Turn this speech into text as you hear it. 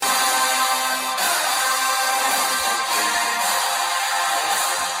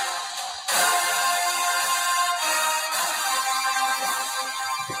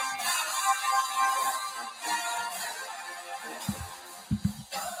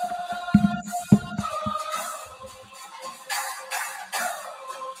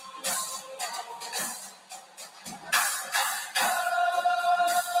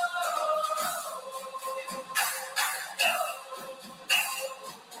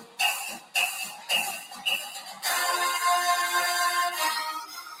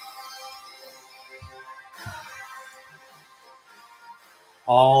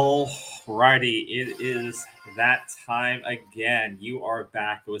All righty, it is that time again. You are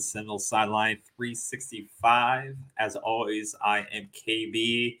back with Seminoles Sideline 365. As always, I am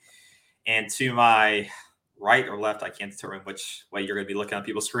KB, and to my right or left, I can't determine which way you're going to be looking on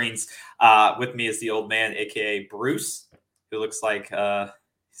people's screens. With me is the old man, aka Bruce, who looks like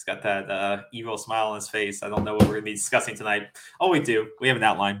he's got that evil smile on his face. I don't know what we're going to be discussing tonight. Oh, we do. We have an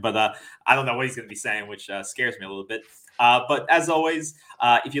outline, but I don't know what he's going to be saying, which scares me a little bit. But as always,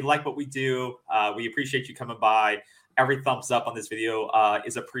 if you like what we do, we appreciate you coming by. Every thumbs up on this video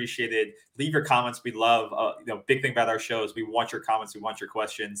is appreciated. Leave your comments. We love, big thing about our show is we want your comments. We want your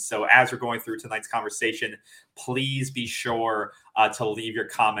questions. So as we're going through tonight's conversation, please be sure to leave your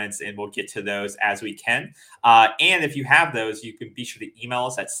comments and we'll get to those as we can. And if you have those, you can be sure to email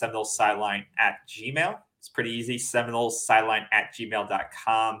us at seminolesideline@gmail.com. It's pretty easy,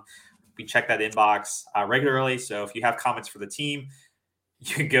 seminolesideline@gmail.com. We check that inbox regularly. So if you have comments for the team,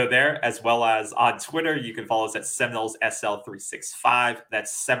 you can go there, as well as on Twitter. You can follow us at Seminoles SL365.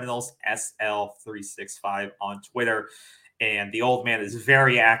 That's Seminoles SL365 on Twitter. And the old man is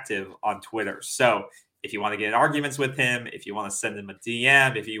very active on Twitter. So if you want to get in arguments with him, if you want to send him a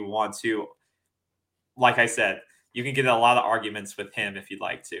DM, if you want to, like I said, you can get in a lot of arguments with him if you'd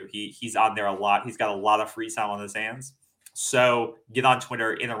like to. He's on there a lot. He's got a lot of free time on his hands. So get on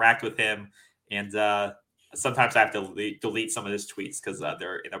Twitter, interact with him, and sometimes I have to delete some of his tweets because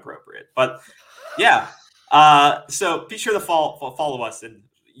they're inappropriate. But yeah, so be sure to follow us, and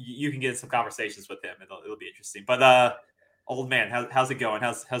you can get in some conversations with him. It'll be interesting. But old man, how's it going?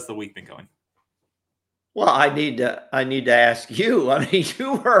 How's the week been going? Well, I need to ask you. I mean,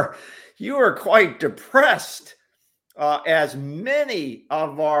 you were quite depressed, as many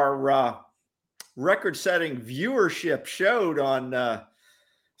of our record-setting viewership showed on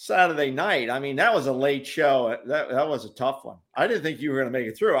Saturday night. I mean, that was a late show. That was a tough one. I didn't think you were going to make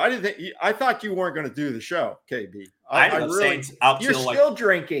it through. I thought you weren't going to do the show, KB. You're still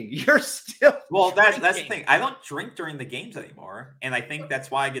drinking. You're still. Well, that's the thing. I don't drink during the games anymore, and I think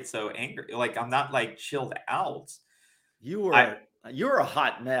that's why I get so angry. Like I'm not like chilled out. You were a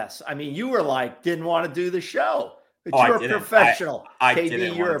hot mess. I mean, you were like didn't want to do the show. But you're a professional.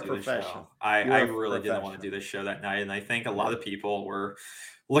 KB, you're a professional. I really didn't want to do this show that night, and I think a lot of people were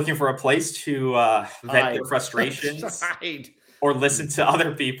looking for a place to vent their frustrations or listen to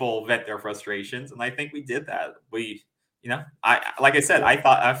other people vent their frustrations. And I think we did that. Like I said,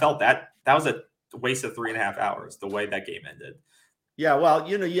 I felt that was a waste of 3.5 hours, the way that game ended. Yeah. Well,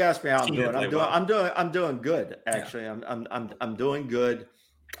 you asked me how I'm doing. I'm doing good. Actually, yeah. I'm doing good.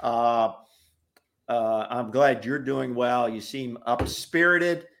 I'm glad you're doing well. You seem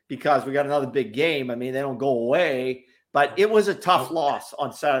up-spirited because we got another big game. I mean, they don't go away. But it was a tough loss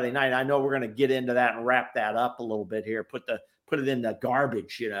on Saturday night. I know we're going to get into that and wrap that up a little bit here. Put it in the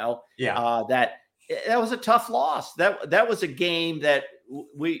garbage, Yeah. That was a tough loss. That was a game that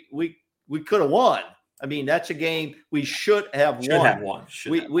we could have won. I mean, that's a game we should have won.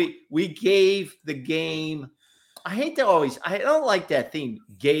 We gave the game. I don't like that theme.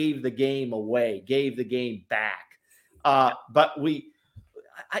 Gave the game away. Gave the game back. But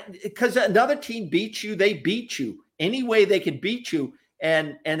because another team beats you, they beat you. Any way they could beat you.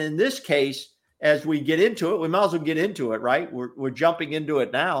 And in this case, as we get into it, we might as well get into it, right? We're jumping into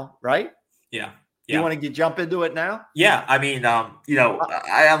it now, right? Yeah. You want to jump into it now? Yeah. I mean, I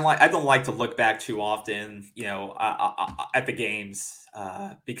don't like to look back too often, at the games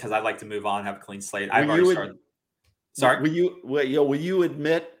because I like to move on, have a clean slate. I've already started. Sorry? Will you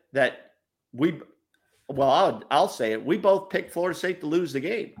admit that I'll say it. We both picked Florida State to lose the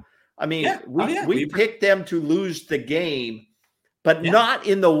game. I mean, we picked them to lose the game, but not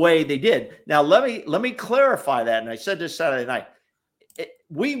in the way they did. Now, let me clarify that. And I said this Saturday night.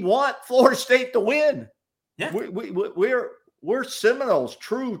 We want Florida State to win. Yeah. We're Seminoles,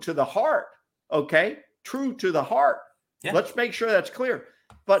 true to the heart. Okay, true to the heart. Yeah. Let's make sure that's clear.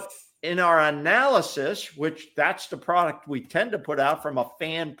 But in our analysis, which that's the product we tend to put out from a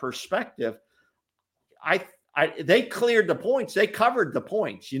fan perspective, they cleared the points. They covered the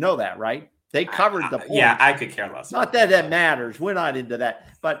points. You know that, right? They covered the points. Yeah, I could care less. Not that matters. We're not into that.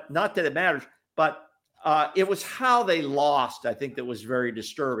 But not that it matters. But it was how they lost, I think, that was very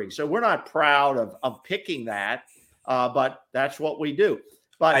disturbing. So we're not proud of picking that, but that's what we do.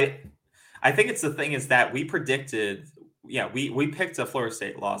 But I think it's the thing is that we predicted – we picked a Florida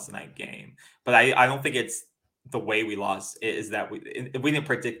State loss in that game. But I don't think it's the way we lost. It is that we didn't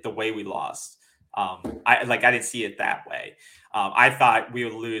predict the way we lost. I didn't see it that way. I thought we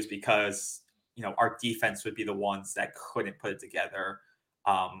would lose because, our defense would be the ones that couldn't put it together.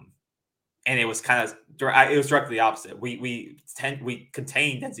 and it was it was directly the opposite. We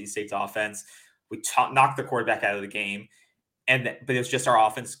contained NC State's offense. We knocked the quarterback out of the game, but it was just our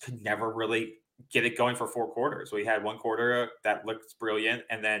offense could never really get it going for 4 quarters. We had one quarter that looked brilliant,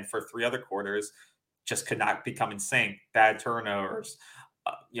 and then for 3 other quarters, just could not become in sync. Bad turnovers,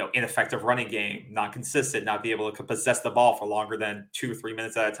 ineffective running game, not consistent, not be able to possess the ball for longer than 2 or 3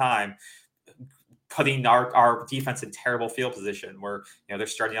 minutes at a time, putting our defense in terrible field position where they're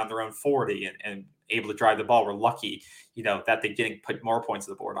starting on their own 40 and able to drive the ball. We're lucky, that they didn't put more points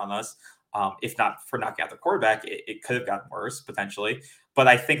on the board on us. If not for knocking out the quarterback, it could have gotten worse potentially. But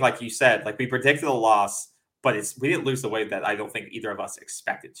I think, like you said, like we predicted a loss, but we didn't lose the way that I don't think either of us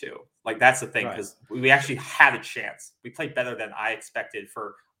expected to. Like that's the thing, because we actually had a chance. We played better than I expected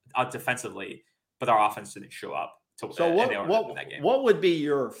for defensively, but our offense didn't show up. What would be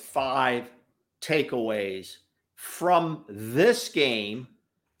your 5 takeaways from this game?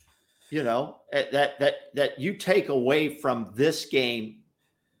 That you take away from this game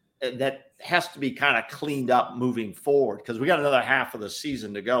that has to be kind of cleaned up moving forward, because we got another half of the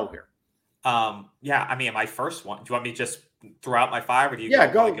season to go here. My first one. Do you want me to just throw out my 5, or do you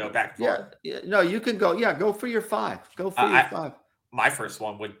go back? No, you can go. Yeah, go for your 5. Go for your 5. My first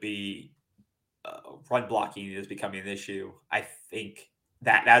one would be run blocking is becoming an issue. I think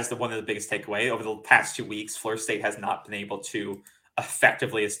that is one of the biggest takeaway over the past 2 weeks. Florida State has not been able to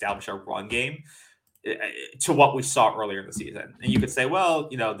effectively establish a run game to what we saw earlier in the season. And you could say, well,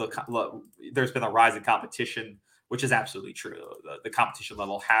 there's been a rise in competition, which is absolutely true. The competition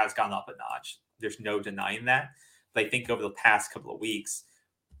level has gone up a notch. There's no denying that. But I think over the past couple of weeks,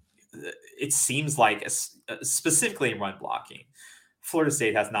 it seems like, specifically in run blocking, Florida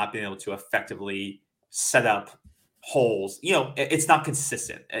State has not been able to effectively set up holes. It's not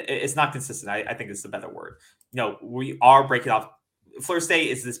consistent. It's not consistent. I think it's the better word. We are breaking off. Florida State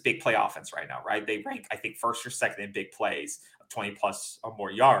is this big play offense right now, right? They rank, I think, first or second in big plays of 20 plus or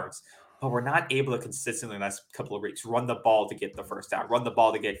more yards, but we're not able to consistently in the last couple of weeks run the ball to get the first down, run the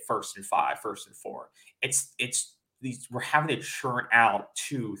ball to get 1st and 5, 1st and 4. We're having to churn out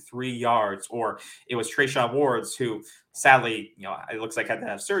 2-3 yards, or it was Trayshawn Ward's who sadly, it looks like had to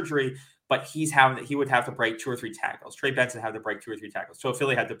have surgery, but he would have to break 2 or 3 tackles. Trey Benson had to break 2 or 3 tackles. So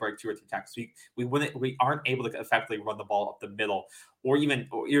Philly had to break 2 or 3 tackles. We aren't able to effectively run the ball up the middle, or even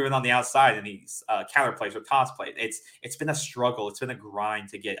on the outside in these counter plays or toss plays. It's been a struggle. It's been a grind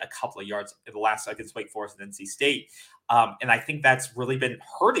to get a couple of yards in the last against Wake Forest and NC State. And I think that's really been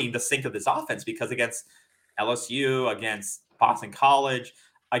hurting the sync of this offense, because against LSU, against Boston College,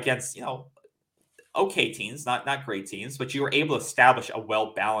 against okay teams, not great teams, but you were able to establish a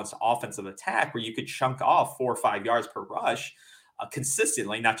well-balanced offensive attack where you could chunk off 4 or 5 yards per rush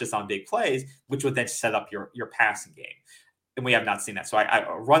consistently, not just on big plays, which would then set up your passing game. And we have not seen that. So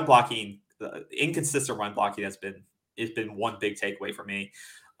run blocking, inconsistent run blocking has been one big takeaway for me.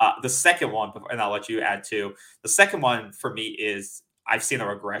 The second one, and I'll let you add to, the second one for me is I've seen a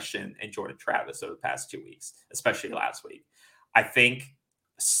regression in Jordan Travis over the past 2 weeks, especially last week. I think,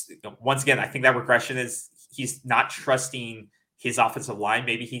 once again, I think that regression is he's not trusting his offensive line.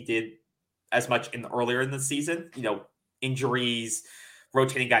 Maybe he did as much earlier in the season. Injuries,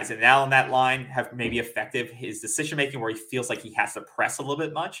 rotating guys in and out on that line have maybe affected his decision making, where he feels like he has to press a little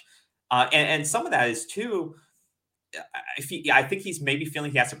bit much. And some of that is too. I think he's maybe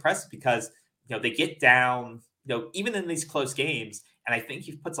feeling he has to press because they get down. Even in these close games, and I think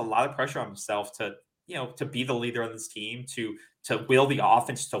he puts a lot of pressure on himself to be the leader on this team, to will the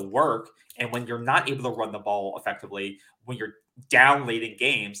offense to work. And when you're not able to run the ball effectively, when you're down late in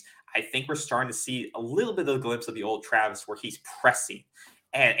games, I think we're starting to see a little bit of a glimpse of the old Travis where he's pressing.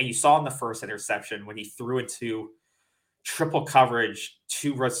 And you saw in the first interception when he threw into triple coverage,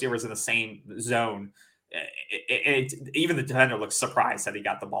 2 receivers in the same zone. Even the defender looked surprised that he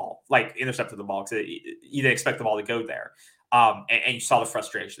got the ball, like intercepted the ball, because you didn't expect the ball to go there. And you saw the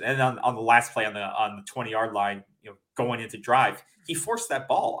frustration. And on the last play on the 20-yard line, going into drive, he forced that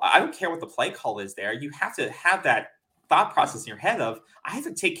ball. I don't care what the play call is there. You have to have that thought process in your head of, I have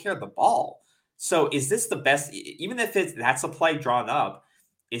to take care of the ball. So is this the best, even if that's a play drawn up,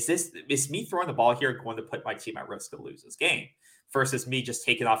 is me throwing the ball here going to put my team at risk to lose this game, versus me just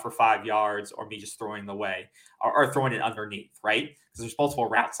taking off for 5 yards, or me just throwing it away or throwing it underneath, right? Because there's multiple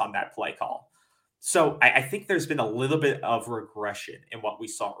routes on that play call. So I think there's been a little bit of regression in what we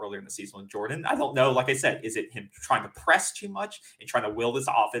saw earlier in the season with Jordan. I don't know. Like I said, is it him trying to press too much and trying to will this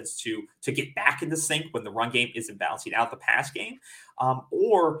offense to get back into sync when the run game isn't balancing out the pass game?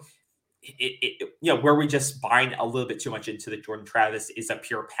 Or where we just buying a little bit too much into the Jordan Travis is a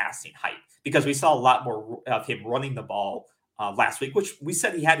pure passing hype, because we saw a lot more of him running the ball last week, which we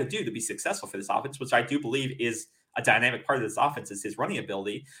said he had to do to be successful for this offense, which I do believe is a dynamic part of this offense is his running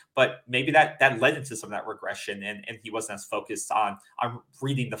ability. But maybe that led into some of that regression, and he wasn't as focused on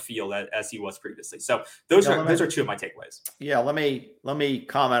reading the field as he was previously. So those are two of my takeaways. Yeah, let me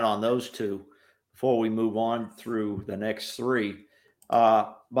comment on those two before we move on through the next three.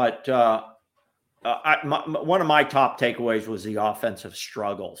 One of my top takeaways was the offensive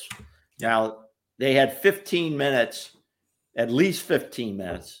struggles. Now, they had 15 minutes, at least 15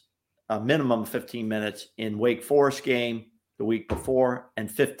 minutes, a minimum 15 minutes in Wake Forest game the week before, and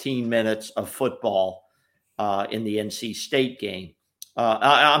 15 minutes of football in the NC State game.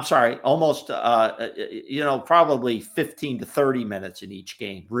 I'm sorry, almost, probably 15 to 30 minutes in each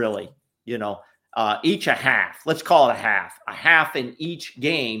game, really, each a half. Let's call it a half in each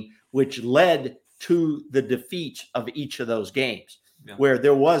game, which led to the defeats of each of those games, where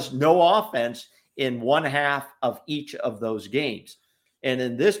there was no offense in one half of each of those games. And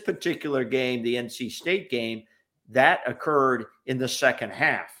in this particular game, the NC State game, that occurred in the second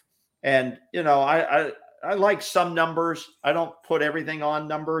half. And, I like some numbers. I don't put everything on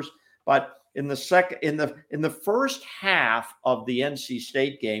numbers, but in the first half of the NC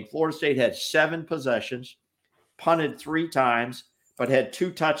State game, Florida State had 7 possessions, punted 3 times, but had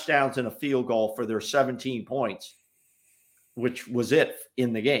 2 touchdowns and a field goal for their 17 points, which was it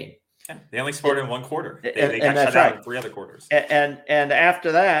in the game. Yeah, they only scored in one quarter. They got shut out in 3 other quarters. And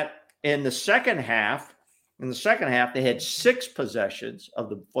after that, in the second half, they had 6 possessions of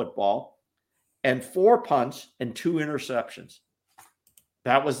the football and 4 punts and 2 interceptions.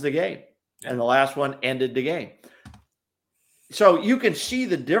 That was the game. And the last one ended the game. So you can see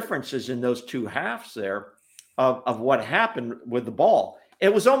the differences in those 2 halves there of what happened with the ball.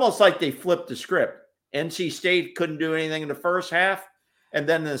 It was almost like they flipped the script. NC State couldn't do anything in the first half, and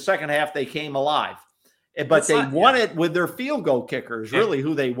then in the second half they came alive. But they won it with their field goal kickers, really,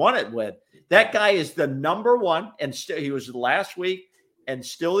 who they won it with. That guy is the number one, and he was last week and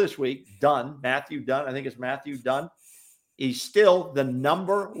still this week, Matthew Dunn. I think it's Matthew Dunn. He's still the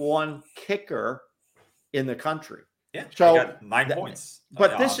number 1 kicker in the country. Yeah, so got 9 points.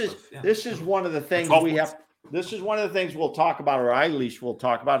 But this is one of the things we have. This is one of the things we'll talk about, or I at least will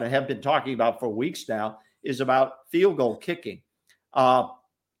talk about, and have been talking about for weeks now, is about field goal kicking.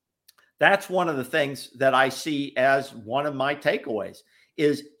 That's one of the things that I see as one of my takeaways.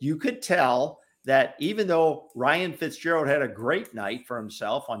 Is you could tell that even though Ryan Fitzgerald had a great night for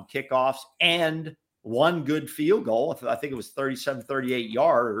himself on kickoffs and 1 good field goal, I think it was 37,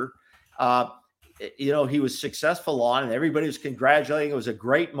 38-yarder, he was successful on, and everybody was congratulating. It was a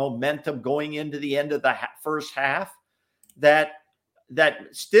great momentum going into the end of the first half. That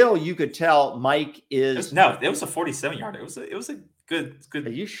still you could tell Mike is it was a 47-yarder. It was a good. Are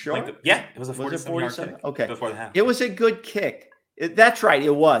you sure? It was a 47-yard kick. Okay, before the half. It was a good kick. That's right.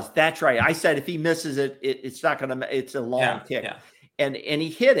 It was. That's right. I said if he misses it, it's not going to. It's a long kick, and he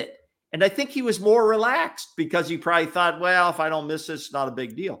hit it. And I think he was more relaxed because he probably thought, well, if I don't miss this, it's not a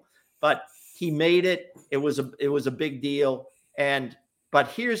big deal. But he made it. It was a big deal. But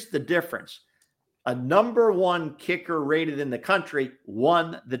here's the difference. A number 1 kicker rated in the country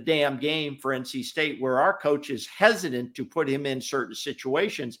won the damn game for NC State, where our coach is hesitant to put him in certain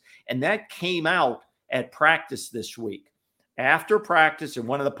situations. And that came out at practice this week. After practice in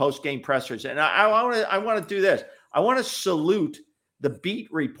one of the post-game pressers. And I want to do this. I want to salute the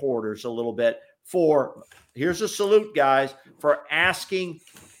beat reporters a little bit here's a salute, guys, for asking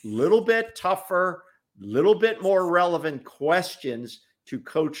a little bit tougher, little bit more relevant questions to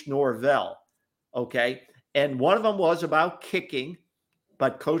Coach Norvell. Okay. And one of them was about kicking,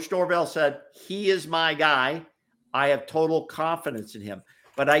 but Coach Norvell said, he is my guy. I have total confidence in him.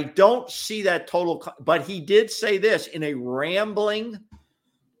 But I don't see that but he did say this in a rambling,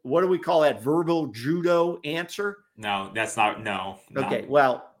 what do we call that? Verbal judo answer? No, that's not, no. Okay,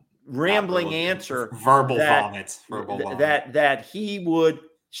 well, rambling answer. Verbal vomit. That he would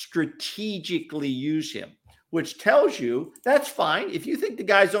strategically use him, which tells you that's fine. If you think the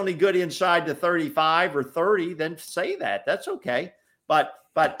guy's only good inside the 35 or 30, then say that. That's okay. But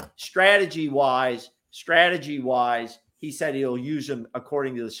strategy-wise, he said he'll use him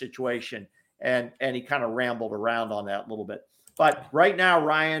according to the situation, and he kind of rambled around on that a little bit. But right now,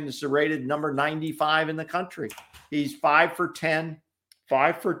 Ryan is rated number 95 in the country. He's 5 for 10.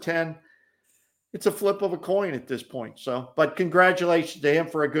 It's a flip of a coin at this point. So, but congratulations to him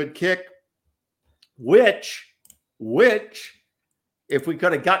for a good kick, which if we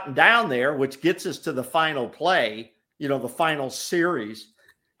could have gotten down there, which gets us to the final play, the final series,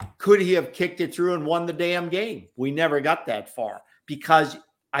 could he have kicked it through and won the damn game? We never got that far because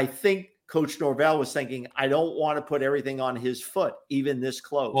I think Coach Norvell was thinking, I don't want to put everything on his foot, even this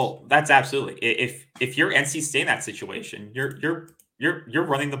close. Well, that's absolutely. If you're NC State in that situation, you're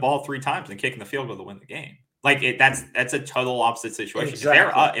running the ball 3 times and kicking the field goal to win the game. Like that's a total opposite situation.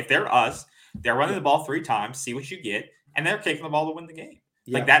 Exactly. If they're us, they're running the ball 3 times, see what you get, and they're kicking the ball to win the game.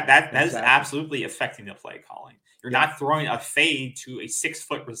 Like that is absolutely affecting the play calling. You're not throwing a fade to a 6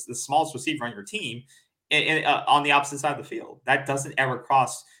 foot, the smallest receiver on your team, on the opposite side of the field. That doesn't ever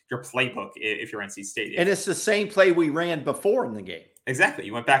cross your playbook if you're NC State. And it's the same play we ran before in the game. Exactly.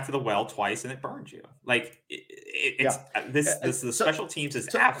 You went back to the well twice and it burned you. Like the special teams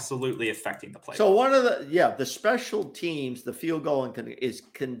is absolutely affecting the play. So one of the special teams, the field goal is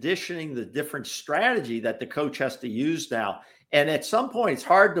conditioning the different strategy that the coach has to use now. And at some point, it's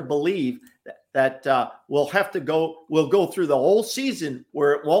hard to believe that we'll go through the whole season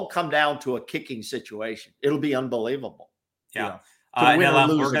where it won't come down to a kicking situation. It'll be unbelievable. Yeah. We're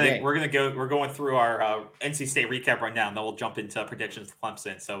going through our NC State recap right now, and then we'll jump into predictions to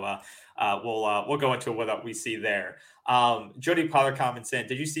Clemson. So we'll go into what we see there. Jody Potter comments in,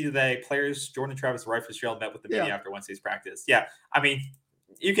 did you see today players Jordan Travis Wright Fitzgerald met with the media after Wednesday's practice? Yeah. I mean,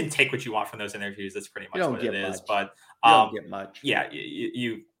 you can take what you want from those interviews. That's pretty much what it is. But you don't get much. Yeah,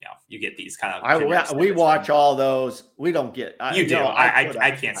 you get these kind of. We watch all those. We don't get. You do.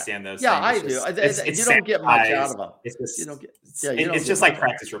 I can't stand those. Yeah, I do. You don't get much out of them. It's just like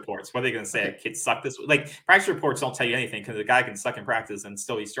practice reports. What are they going to say? Kids suck this. Like practice reports don't tell you anything because the guy can suck in practice and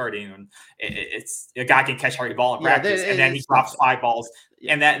still be starting. And it's a guy can catch every ball in practice and then he drops 5 balls.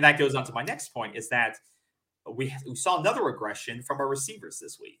 And that goes on to my next point is that we saw another regression from our receivers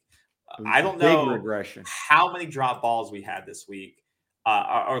this week. I don't know how many drop balls we had this week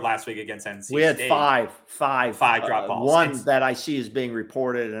or last week against NC State. We had five drop balls. One that I see is being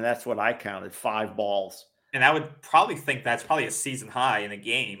reported, and that's what I counted, 5 balls. And I would probably think that's probably a season high in a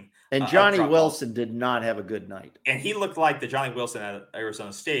game. And Johnny Wilson did not have a good night. And he looked like the Johnny Wilson at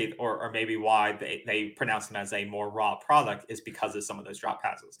Arizona State, or maybe why they pronounced him as a more raw product is because of some of those drop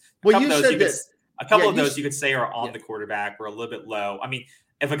passes. A couple of those you could say are on the quarterback or a little bit low. I mean,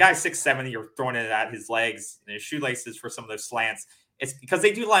 if a guy's 6'7", you're throwing it at his legs and his shoelaces for some of those slants, it's because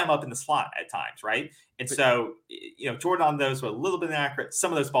they do line him up in the slot at times, right? And so, Jordan on those were a little bit inaccurate.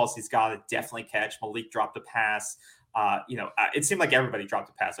 Some of those balls he's got to definitely catch. Malik dropped a pass. It seemed like everybody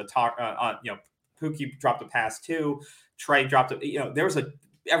dropped a pass. Pookie dropped a pass too. Trey dropped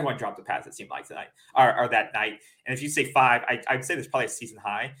everyone dropped a pass, it seemed like tonight or that night. And if you say 5, I'd say there's probably a season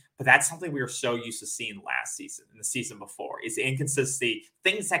high, but that's something we were so used to seeing last season and the season before. It's inconsistency,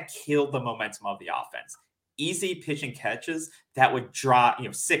 things that killed the momentum of the offense. Easy pitch and catches that would draw,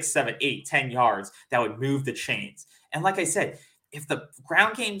 6, 7, 8, 10 yards that would move the chains. And like I said, if the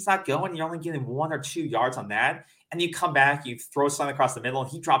ground game's not going, you're only getting 1 or 2 yards on that, and you come back, you throw something across the middle, and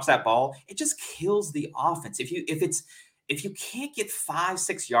he drops that ball, it just kills the offense. If you can't get 5,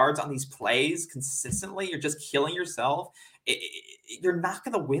 6 yards on these plays consistently, you're just killing yourself. You're not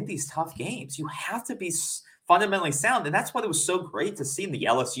going to win these tough games. You have to be fundamentally sound. And that's what it was so great to see in the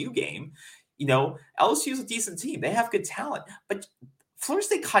LSU game. LSU is a decent team. They have good talent. But Florida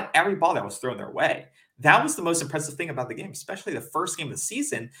State caught every ball that was thrown their way. That was the most impressive thing about the game, especially the first game of the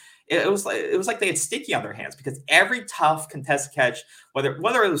season. It was like they had sticky on their hands because every tough contested catch,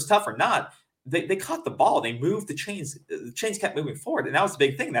 whether it was tough or not, they caught the ball. They moved the chains. The chains kept moving forward, and that was the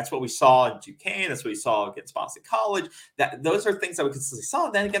big thing. That's what we saw in Duquesne. That's what we saw against Boston College. Those are things that we consistently saw.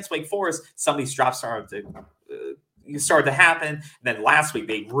 And then against Wake Forest, some of these drops started to happen. And then last week,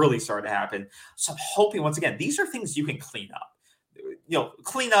 they really started to happen. So I'm hoping, once again, these are things you can clean up.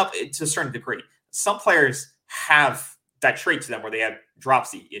 Clean up to a certain degree. Some players have that trait to them where they have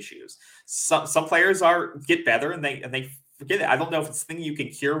dropsy issues. Some players get better and they forget it. I don't know if it's a thing you can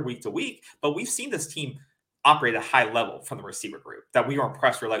cure week to week, but we've seen this team operate at a high level from the receiver group that we were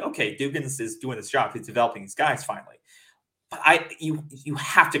impressed. We're like, okay, Dugans is doing this job. He's developing these guys finally. But you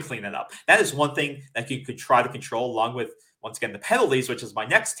have to clean it up. That is one thing that you could try to control, along with, once again, the penalties, which is my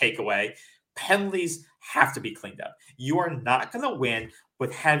next takeaway. Penalties have to be cleaned up. You are not going to win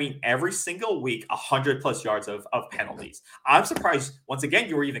with having every single week 100+ yards of penalties. I'm surprised, once again,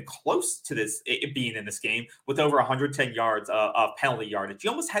 you were even close to this being in this game with over 110 yards of penalty yardage. You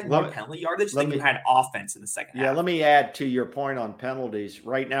almost had more penalty yardage than you had offense in the second half. Yeah, let me add to your point on penalties.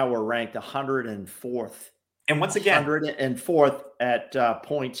 Right now, we're ranked 104th. And once again, 104th at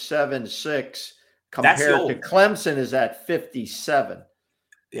 0.76 compared to Clemson is at 57.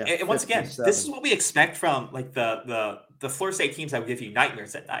 Yeah, and once again, this is what we expect from like the Florida State teams that would give you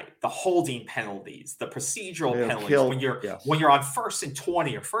nightmares at night. The holding penalties, the procedural penalties when you're on 1st and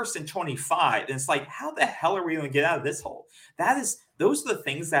 20 or 1st and 25, and it's like, how the hell are we going to get out of this hole? That is those are the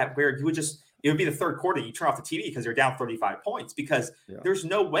things that where you would it would be the third quarter. You turn off the TV because you're down 35 points because there's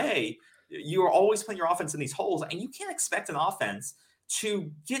no way you are always putting your offense in these holes, and you can't expect an offense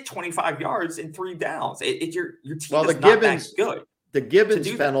to get 25 yards in 3 downs. Your team is not that good. The Gibbons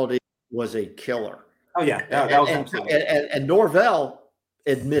penalty was a killer. Oh yeah, that was absolutely. And Norvell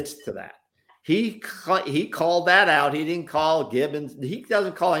admits to that. He called that out. He didn't call Gibbons. He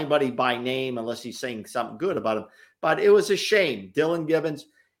doesn't call anybody by name unless he's saying something good about him. But it was a shame, Dylan Gibbons.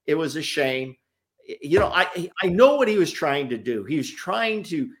 It was a shame. I know what he was trying to do. He was trying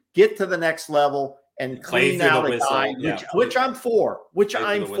to get to the next level and clean out a guy, which I'm for.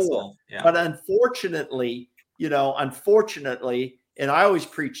 Yeah. But unfortunately, and I always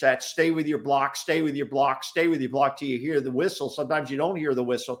preach that: stay with your block, stay with your block, stay with your block till you hear the whistle. Sometimes you don't hear the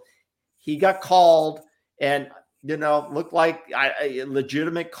whistle. He got called, and looked like a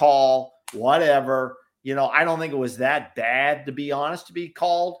legitimate call. Whatever. I don't think it was that bad, to be honest, to be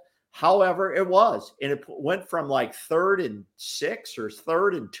called. However, it was, and it went from like 3rd and 6 or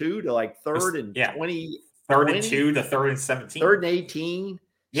 3rd and 2 to like 3rd and 20, 3rd and 2 to 3rd and 17, 3rd and 18.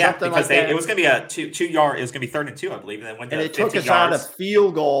 Yeah, because it was going to be a 2-yard. It was going to be 3rd and 2, I believe, and then it took us out a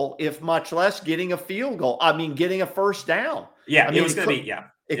field goal, if much less getting a field goal. I mean, getting a first down. Yeah, it was going to be. Yeah,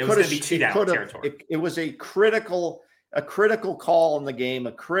 it was going to be 2-down territory. It was a critical call in the game,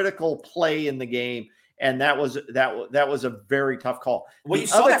 a critical play in the game. And that was a very tough call. Well, you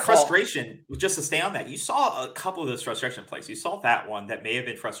saw that frustration, just to stay on that. You saw a couple of those frustration plays. You saw that one that may have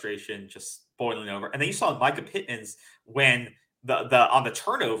been frustration just boiling over. And then you saw Micah Pittman's when on the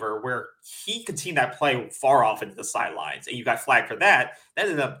turnover where he continued that play far off into the sidelines, and you got flagged for that. That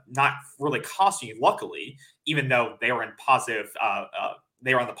ended up not really costing you, luckily, even though they were in positive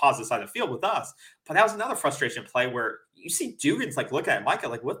they were on the positive side of the field with us. But that was another frustration play where you see Dugan's like looking at Micah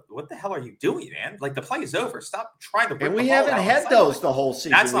like, what the hell are you doing, man? Like, the play is over. Stop trying to bring And we haven't had those the whole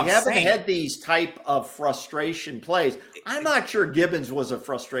season. We haven't had these type of frustration plays. I'm not sure Gibbons was a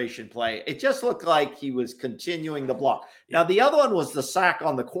frustration play. It just looked like he was continuing to block. Now, the other one was the sack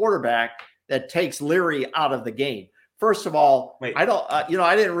on the quarterback that takes Leary out of the game. First of all, I don't,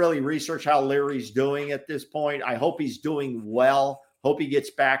 I didn't really research how Leary's doing at this point. I hope he's doing well. Hope he gets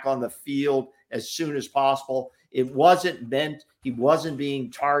back on the field as soon as possible. It wasn't meant, he wasn't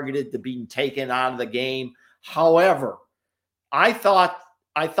being targeted to being taken out of the game. However, I thought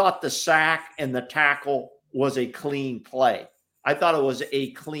the sack and the tackle was a clean play. I thought it was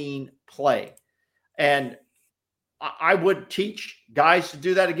a clean play. And I would teach guys to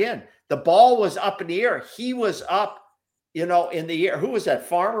do that again. The ball was up in the air. He was up, in the air. Who was that,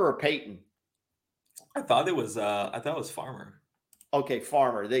 Farmer or Peyton? I thought it was Farmer. Okay,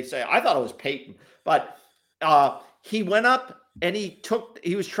 Farmer. They say I thought it was Peyton, but he went up and he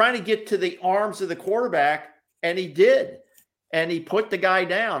was trying to get to the arms of the quarterback, and he did, and he put the guy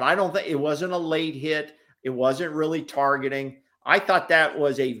down. I don't think it wasn't a late hit. It wasn't really targeting. I thought that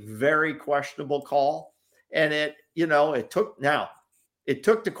was a very questionable call, and it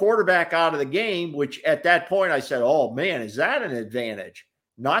took the quarterback out of the game, which at that point I said, oh man, is that an advantage?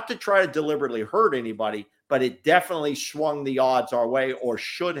 Not to try to deliberately hurt anybody, but it definitely swung the odds our way, or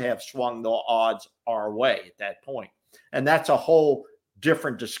should have swung the odds our way at that point. And that's a whole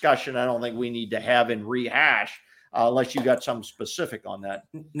different discussion I don't think we need to have and rehash unless you got something specific on that.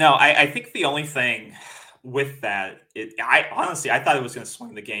 No, I think the only thing with that, I thought it was going to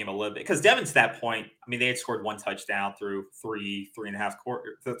swing the game a little bit, because Devon's at that point, I mean, they had scored 1 touchdown through three and a half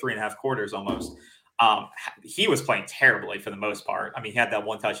quarters almost. He was playing terribly for the most part. I mean, he had that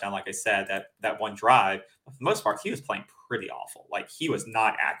 1 touchdown, like I said, that one drive. But for the most part, he was playing pretty awful. Like, he was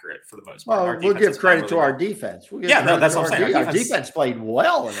not accurate for the most part. Well, we'll give credit to our defense. That's what I'm saying. Our defense played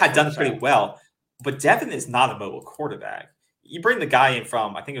well. Had done pretty well. But Devon is not a mobile quarterback. You bring the guy in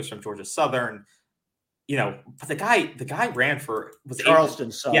from, I think it was from Georgia Southern, but the guy ran for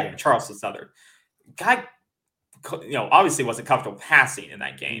Charleston Southern. Yeah, Charleston Southern. Guy, obviously wasn't comfortable passing in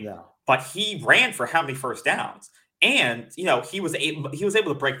that game. No. But he ran for how many first downs? And, he was able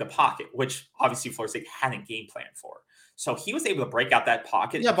to break the pocket, which obviously Florida State hadn't game planned for. So he was able to break out that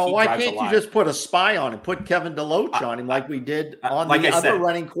pocket. Yeah, but why can't you just put a spy on him, put Kevin DeLoach on him like we did on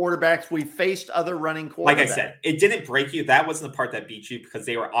running quarterbacks? We faced other running quarterbacks. Like I said, it didn't break you. That wasn't the part that beat you, because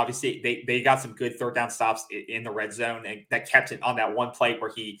they were obviously they got some good third down stops in the red zone, and that kept it on that one play where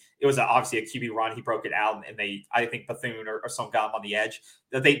it was obviously a QB run. He broke it out, and I think Bethune or someone got him on the edge.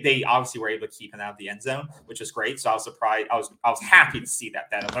 They obviously were able to keep him out of the end zone, which was great. So I was surprised. I was happy to see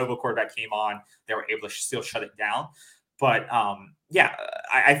that a mobile quarterback came on. They were able to still shut it down. But yeah,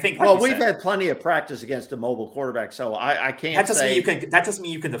 I think. Well, we've had plenty of practice against a mobile quarterback, so I can't. That doesn't mean you can. That doesn't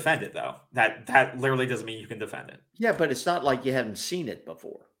mean you can defend it, though. That literally doesn't mean you can defend it. Yeah, but it's not like you haven't seen it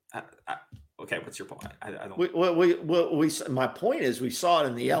before. Okay, what's your point? I don't. My point is we saw it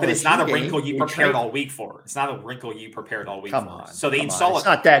in the LSU but it's not a wrinkle game. you prepared all week for. It's not a wrinkle you prepared all week for. So they install it. It's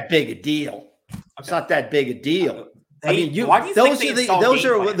not that big a deal. Okay. It's not that big a deal. I mean, those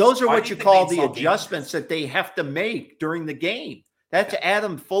are what you call the adjustments that they have to make during the game. That's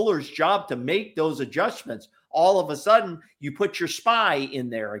Adam Fuller's job to make those adjustments. All of a sudden, you put your spy in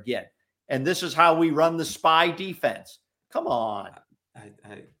there again, and this is how we run the spy defense. Come on,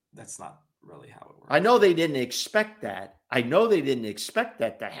 that's not really how it works. I know they didn't expect that.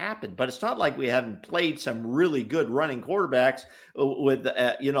 To happen, but it's not like we haven't played some really good running quarterbacks with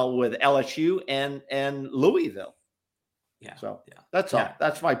LSU and Louisville. Yeah. So that's all.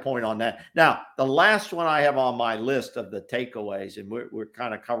 That's my point on that. Now, the last one I have on my list of the takeaways, and we're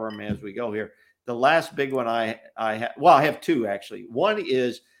kind of covering them as we go here. The last big one I have two actually. One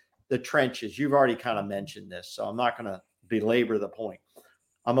is the trenches. You've already kind of mentioned this, so I'm not going to belabor the point.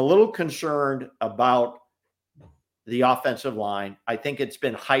 I'm a little concerned about the offensive line. I think it's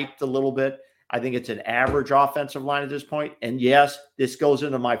been hyped a little bit. I think it's an average offensive line at this point. And yes, this goes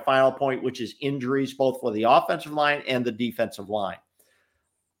into my final point, which is injuries, both for the offensive line and the defensive line.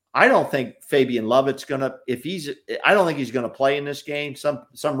 I don't think Fabian Lovett's I don't think he's going to play in this game. Some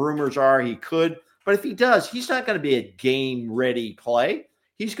rumors are he could, but if he does, he's not going to be a game ready play.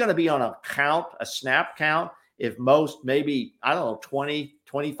 He's going to be on a snap count. If most, maybe, 20,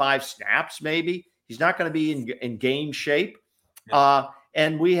 25 snaps, maybe. He's not going to be in game shape. Yeah.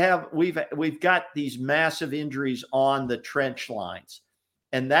 And we've got these massive injuries on the trench lines,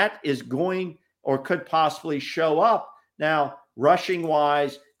 and that is going or could possibly show up. Now, rushing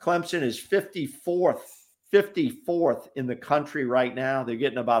wise, Clemson is 54th in the country right now. They're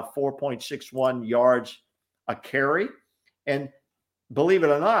getting about 4.61 yards a carry. And believe it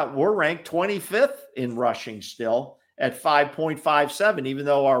or not, we're ranked 25th in rushing still at 5.57, even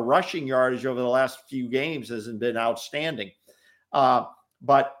though our rushing yardage over the last few games hasn't been outstanding.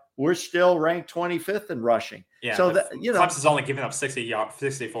 But we're still ranked 25th in rushing. Yeah. So Clemson's only giving up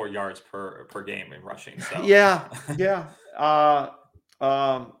 64 yards per game in rushing. So yeah.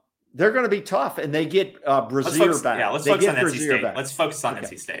 They're going to be tough, and they get Brazier back. Yeah, let's focus on NC State. Let's focus on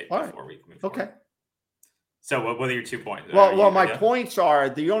NC State before we move forward. Okay. So what are your 2 points? Well, my points are,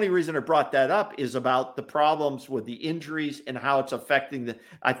 the only reason I brought that up is about the problems with the injuries and how it's affecting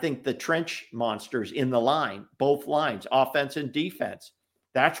the trench monsters in the line, both lines, offense and defense.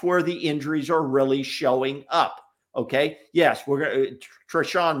 That's where the injuries are really showing up. Okay. Yes,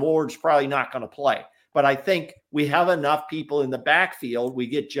 Treshaun Ward's probably not going to play, but I think we have enough people in the backfield. We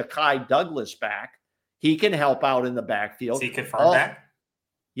get Ja'Kai Douglas back. He can help out in the backfield. Is he confirmed back?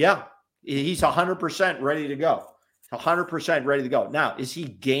 Yeah. He's 100% ready to go. 100% ready to go. Now, is he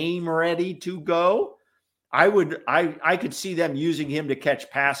game ready to go? I could see them using him to catch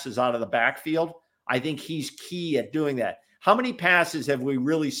passes out of the backfield. I think he's key at doing that. How many passes have we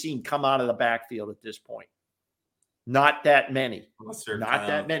really seen come out of the backfield at this point? Not that many. Not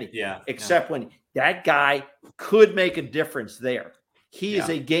that many. Yeah. Except when that guy could make a difference there. He is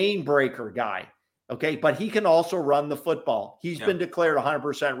a game breaker guy. Okay. But he can also run the football. He's been declared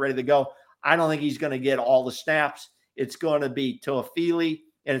 100% ready to go. I don't think he's going to get all the snaps. It's going to be Toafili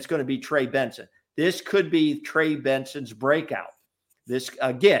and it's going to be Trey Benson. This could be Trey Benson's breakout. This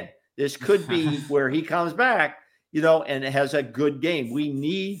could be where he comes back, and has a good game. We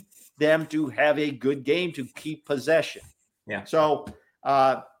need them to have a good game to keep possession. Yeah. So,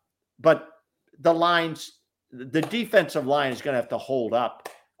 but the defensive line is going to have to hold up.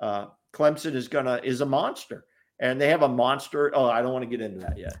 Clemson is a monster, and they have a monster. Oh, I don't want to get into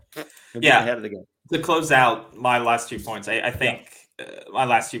that yet. Ahead of the game. To close out my last 2 points, I think my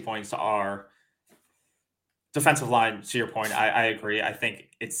last 2 points are defensive line. To your point, I agree. I think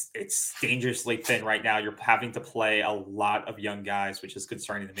it's dangerously thin right now. You're having to play a lot of young guys, which is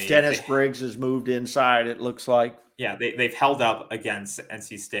concerning to me. Dennis Briggs has moved inside, it looks like. Yeah, they've held up against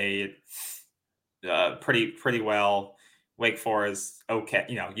NC State pretty well. Wake Forest, okay.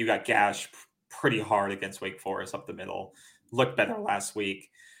 You got gashed pretty hard against Wake Forest up the middle. Looked better last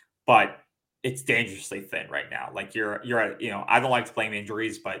week, but it's dangerously thin right now. Like you're at, I don't like to blame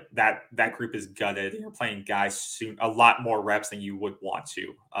injuries, but that group is gutted. You're playing guys a lot more reps than you would want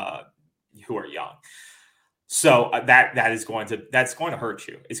to, who are young. So that's going to hurt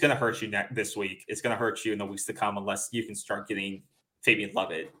you. It's going to hurt you this week. It's going to hurt you in the weeks to come unless you can start getting Fabian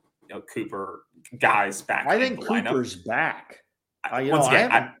Lovett, Cooper guys back. I think Cooper's back.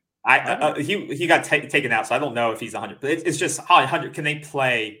 He got taken out, so I don't know if he's 100. But it's just 100. Can they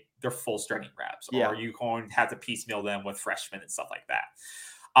play their full starting reps, or are you going to have to piecemeal them with freshmen and stuff like that?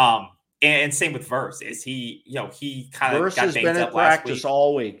 And same with Verse. Is he? He kind of got banged up last week.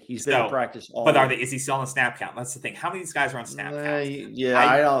 All week. He's been in practice all week. But is he still on the snap count? That's the thing. How many of these guys are on snap count?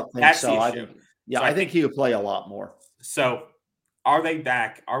 I don't think so. I think he would play a lot more. So, are they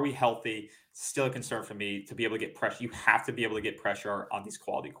back? Are we healthy? Still a concern for me to be able to get pressure. You have to be able to get pressure on these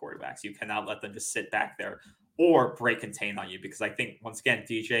quality quarterbacks. You cannot let them just sit back there or break contain on you, because I think once again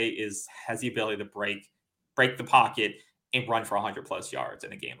DJ has the ability to break the pocket and run for 100+ yards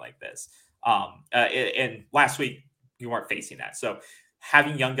in a game like this. And last week you weren't facing that, so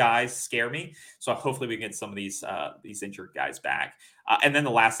having young guys scare me. So hopefully we get some of these injured guys back. And then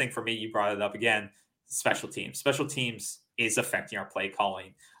the last thing for me, you brought it up again, special teams. Special teams is affecting our play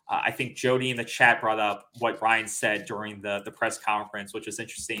calling. I think Jody in the chat brought up what Ryan said during the press conference, which is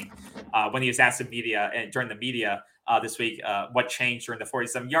interesting. When he was asked during the media this week, what changed during the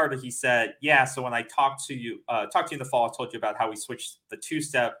 47-yarder, he said, "Yeah, so when I talked to you in the fall, I told you about how we switched the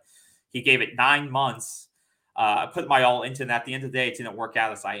 2-step. He gave it 9 months. I put my all into it. And at the end of the day, it didn't work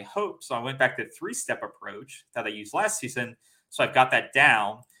out as I hoped. So I went back to the 3-step approach that I used last season. So I've got that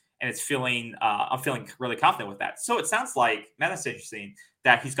down, and I'm feeling really confident with that." So it sounds like, man, that's interesting,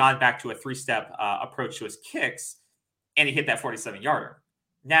 that he's gone back to a 3-step approach to his kicks, and he hit that 47-yarder.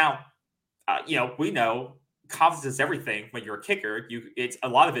 Now, we know confidence is everything when you're a kicker. A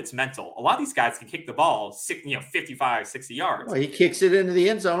lot of it's mental. A lot of these guys can kick the ball 55, 60 yards. Well, he kicks it into the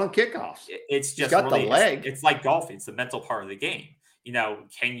end zone on kickoffs. It's just got the leg. It's like golfing. It's the mental part of the game.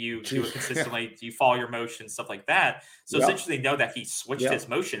 Can you do it consistently? Do you follow your motion, stuff like that? So it's interesting to know that he switched his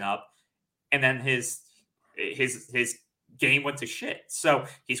motion up, and then his game went to shit. So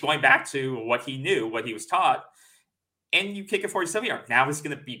he's going back to what he knew, what he was taught, and you kick a 47-yard. Now is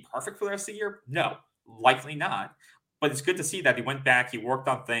going to be perfect for the rest of the year? No, likely not. But it's good to see that he went back, he worked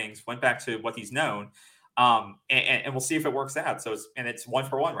on things, went back to what he's known, and we'll see if it works out. So it's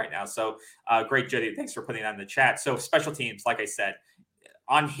 1-for-1 right now. So great, Jody. Thanks for putting that in the chat. So special teams, like I said,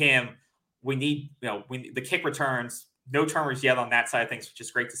 on him, we need the kick returns. No turnovers yet on that side of things, which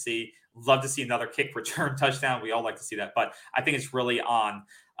is great to see. Love to see another kick return touchdown. We all like to see that, but I think it's really on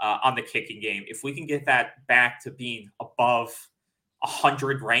the kicking game. If we can get that back to being above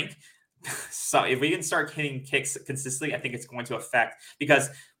 100 rank, so if we can start hitting kicks consistently, I think it's going to affect, because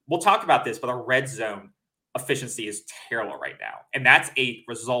we'll talk about this, but our red zone efficiency is terrible right now, and that's a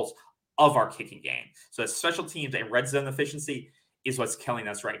result of our kicking game. So special teams and red zone efficiency is what's killing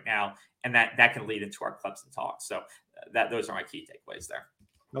us right now, and that can lead into our Clemson talk. So those are my key takeaways there.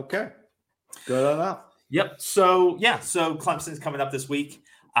 Okay. Good enough. Yep. So Clemson's coming up this week.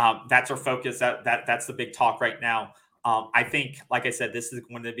 That's our focus. That's the big talk right now. I think, like I said, this is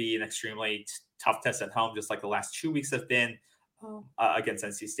going to be an extremely tough test at home, just like the last 2 weeks have been against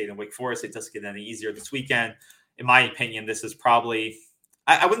NC State and Wake Forest. It doesn't get any easier this weekend. In my opinion, this is probably,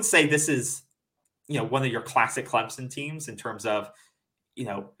 I wouldn't say this is, one of your classic Clemson teams in terms of,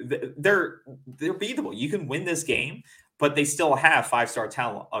 they're beatable. You can win this game, but they still have 5-star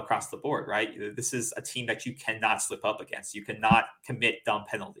talent across the board, right? This is a team that you cannot slip up against. You cannot commit dumb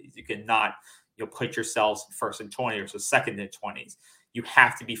penalties. You cannot, put yourselves first and 20 or so second and 20s. You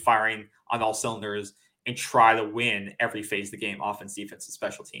have to be firing on all cylinders and try to win every phase of the game, offense, defense, and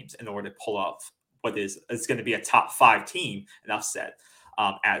special teams, in order to pull off what is going to be a top 5 team, enough said,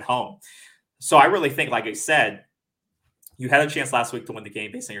 at home. So I really think, like I said, you had a chance last week to win the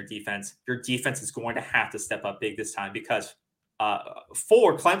game based on your defense. Your defense is going to have to step up big this time, because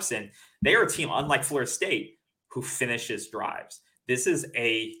for Clemson, they are a team, unlike Florida State, who finishes drives. This is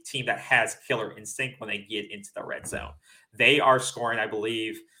a team that has killer instinct when they get into the red zone. They are scoring, I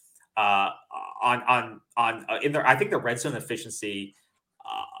believe, I think the red zone efficiency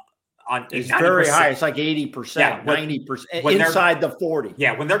it's very high. It's like 80%, 90% inside the 40.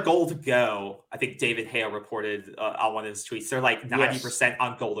 Yeah, when they're goal to go, I think David Hale reported on one of his tweets, they're like 90%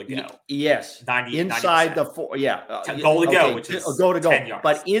 on goal to go. Yes, 90 inside 90%. The 40. Yeah, goal to go, which is goal to go. 10 yards.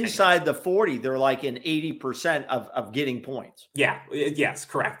 But inside the 40, they're like in 80% of getting points. Yeah, yes,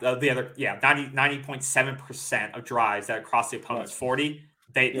 correct. The other, 90.7% of drives that across the opponent's 40,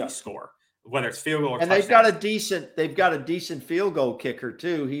 they score. Whether it's field goal or touchdown. They've got a decent field goal kicker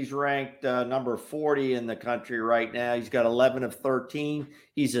too. He's ranked number 40 in the country right now. He's got 11 of 13.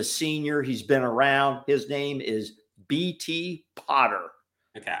 He's a senior. He's been around. His name is BT Potter.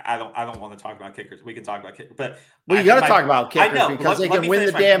 Okay, I don't want to talk about kickers. We can talk about kickers, but you got to talk about kickers because they can win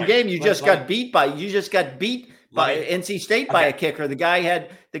the damn game. You just got beat by NC State by a kicker. The guy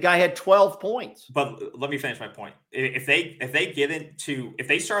had the guy had 12 points. But let me finish my point. If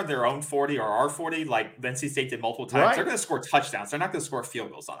they start their own 40 or our 40, like NC State did multiple times, they're going to score touchdowns. They're not going to score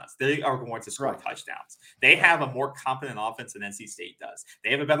field goals on us. They are going to score touchdowns. They have a more competent offense than NC State does.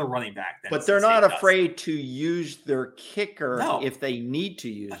 They have a better running back than but NC they're not State afraid to use their kicker if they need to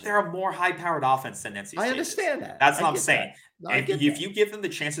use it. They're a more high-powered offense than NC State. I understand that. That's what I'm saying. If you give them the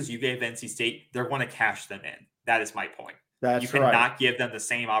chances you gave NC State, they're going to cash them in. That is my point. You cannot give them the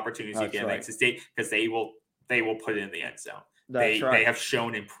same opportunities you give NC State because they will put it in the end zone. They have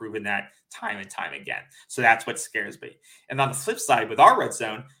shown and proven that time and time again. So that's what scares me. And on the flip side, with our red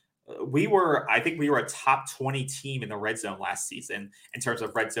zone, I think we were a top 20 team in the red zone last season in terms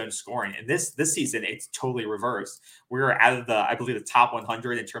of red zone scoring. And this season, it's totally reversed. We were out of I believe the top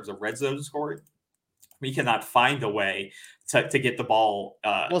 100 in terms of red zone scoring. We cannot find a way to get the ball.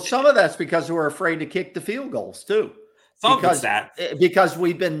 Some of that's because we're afraid to kick the field goals too. Because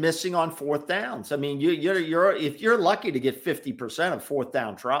we've been missing on fourth downs. I mean, if you're lucky to get 50% of fourth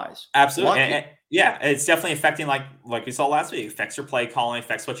down tries. Absolutely. And it's definitely affecting, like we saw last week, affects your play calling,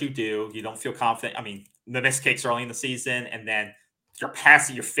 affects what you do. You don't feel confident. I mean, the missed kicks early in the season, and then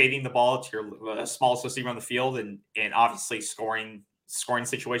you're fading the ball to your smallest receiver on the field and obviously scoring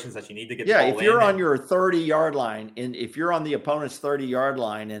situations that you need to get the ball in. If you're on your 30-yard line, and if you're on the opponent's 30-yard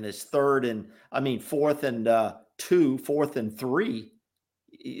line and it's fourth and 2, 4th and 3,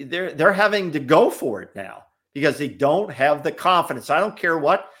 they're having to go for it now because they don't have the confidence. I don't care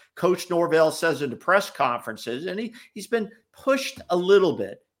what Coach Norvell says in the press conferences, and he's been pushed a little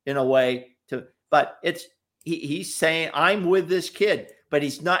bit in a way but he's saying, I'm with this kid, but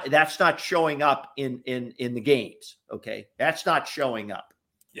that's not showing up in the games. Okay. That's not showing up.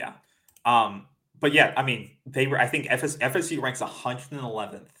 Yeah. But yeah, I mean, I think FSU ranks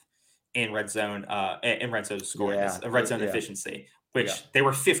 111th in red zone scoring, red zone efficiency, which they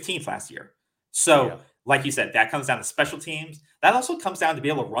were 15th last year. So like you said, that comes down to special teams. That also comes down to be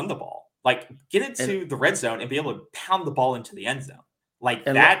able to run the ball, like get into the red zone and be able to pound the ball into the end zone. Like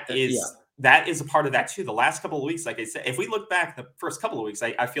that is a part of that too. The last couple of weeks, like I said, if we look back the first couple of weeks,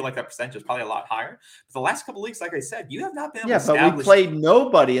 I feel like that percentage is probably a lot higher. But the last couple of weeks, like I said, you have not been able to establish. But we played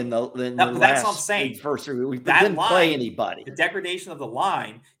nobody in the that's last what I'm saying. We didn't play anybody. The degradation of the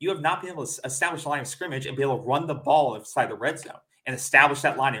line, you have not been able to establish a line of scrimmage and be able to run the ball inside the red zone and establish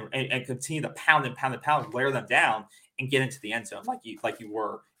that line and continue to pound, wear them down and get into the end zone like you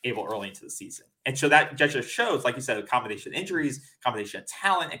were able early into the season. And so that just shows, like you said, a combination of injuries, combination of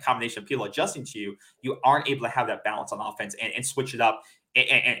talent, and combination of people adjusting to you. You aren't able to have that balance on offense and switch it up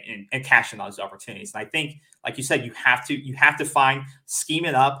and cash in on those opportunities. And I think, like you said, you have to scheme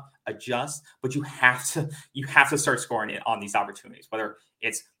it up, adjust, but you have to start scoring on these opportunities. Whether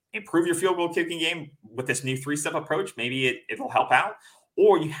it's improve your field goal kicking game with this new 3-step approach, maybe it'll help out,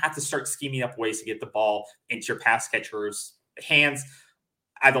 or you have to start scheming up ways to get the ball into your pass catcher's hands.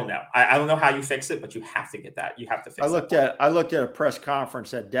 I don't know. I don't know how you fix it, but you have to get that. You have to fix it. I looked at a press conference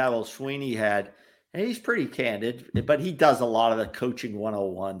that Dabo Sweeney had, and he's pretty candid, but he does a lot of the coaching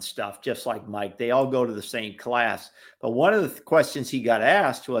 101 stuff, just like Mike. They all go to the same class. But one of the questions he got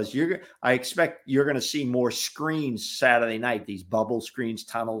asked was, I expect you're going to see more screens Saturday night, these bubble screens,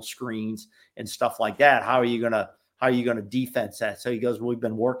 tunnel screens, and stuff like that. How are you going to defense that? So he goes, we've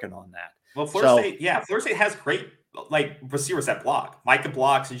been working on that. Well, Florida State has great receivers that block. Micah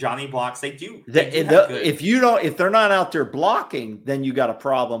blocks, Johnny blocks. They do. If they're not out there blocking, then you got a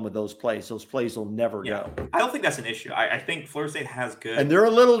problem with those plays. Those plays will never go. I don't think that's an issue. I think Florida State has good. And they're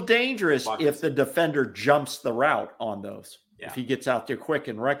a little dangerous if the defender jumps the route on those. Yeah. If he gets out there quick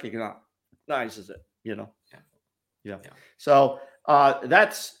and recognizes it, Yeah. So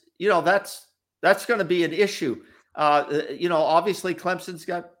that's going to be an issue. Obviously Clemson's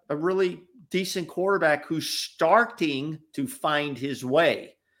got a really decent quarterback who's starting to find his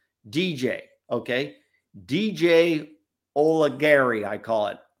way. DJ Oligari, I call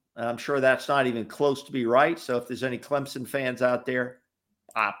it. And I'm sure that's not even close to be right. So if there's any Clemson fans out there,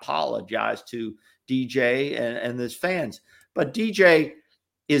 I apologize to DJ and his fans. But DJ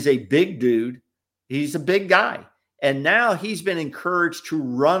is a big dude. He's a big guy. And now he's been encouraged to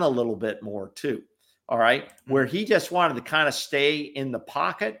run a little bit more too. All right. Where he just wanted to kind of stay in the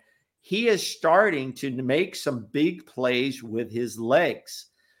pocket. He is starting to make some big plays with his legs.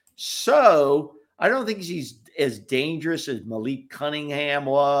 So I don't think he's as dangerous as Malik Cunningham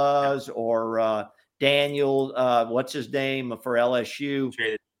was or Daniel, what's his name for LSU?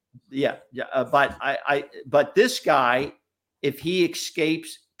 But this guy, if he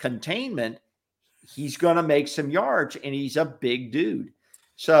escapes containment, he's going to make some yards, and he's a big dude.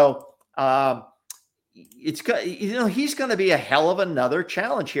 So he's going to be a hell of another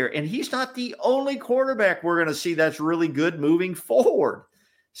challenge here. And he's not the only quarterback we're going to see that's really good moving forward.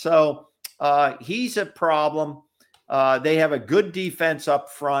 So he's a problem. They have a good defense up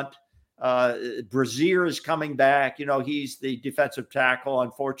front. Brazier is coming back. He's the defensive tackle.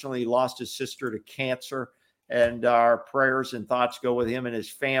 Unfortunately, he lost his sister to cancer, and our prayers and thoughts go with him and his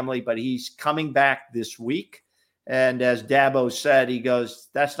family, but he's coming back this week. And as Dabo said, he goes,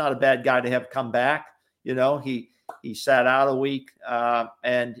 that's not a bad guy to have come back. He sat out a week,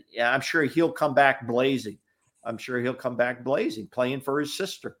 and I'm sure he'll come back blazing. Playing for his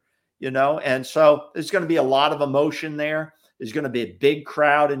sister, and so there's going to be a lot of emotion there. There's going to be a big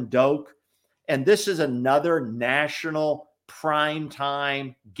crowd in Doak. And this is another national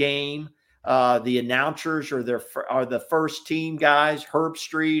primetime game. The announcers are the first team guys, Herb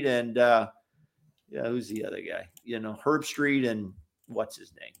Street and who's the other guy? Herb Street and what's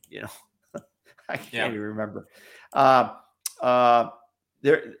his name? I can't even remember.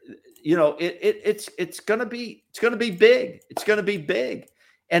 It's going to be big. It's going to be big,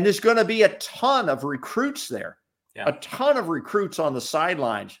 and there's going to be a ton of recruits there. Yeah. A ton of recruits on the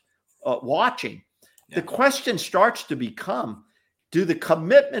sidelines watching. Yeah. The question starts to become, do the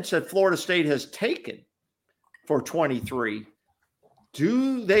commitments that Florida State has taken for 23,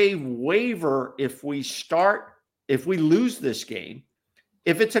 do they waver if we lose this game?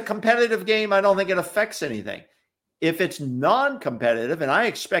 If it's a competitive game, I don't think it affects anything. If it's non-competitive, and I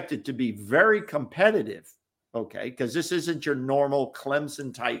expect it to be very competitive, okay, because this isn't your normal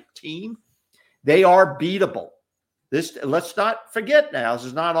Clemson type team, they are beatable. Let's not forget now, this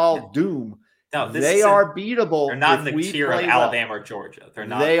is not all doom. No, they are beatable. They're not in the tier of Alabama or Georgia. They're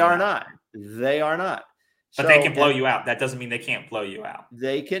not. They are not. They are not. But they can blow you out. That doesn't mean they can't blow you out.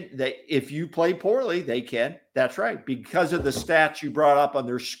 They can. If you play poorly, they can. That's right. Because of the stats you brought up on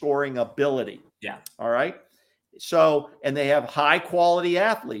their scoring ability. Yeah. All right. So, and they have high quality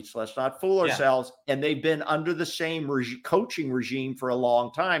athletes. Let's not fool ourselves. Yeah. And they've been under the same coaching regime for a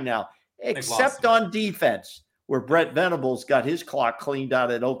long time now, except on defense, where Brett Venables got his clock cleaned out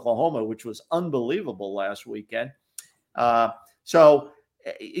at Oklahoma, which was unbelievable last weekend. So,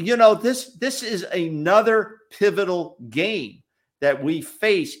 this is another pivotal game that we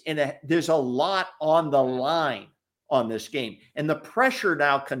face, and there's a lot on the line on this game. And the pressure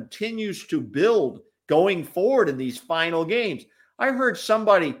now continues to build going forward in these final games. I heard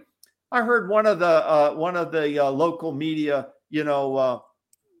one of the local media,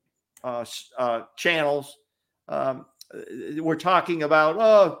 channels. We're talking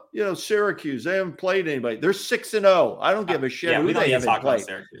about, Syracuse. They haven't played anybody. They're 6-0. I don't give a shit who they haven't played.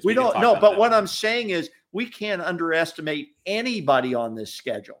 We don't know. But what I'm saying is we can't underestimate anybody on this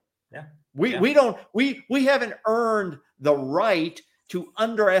schedule. Yeah. We haven't earned the right to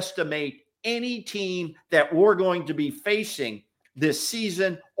underestimate any team that we're going to be facing this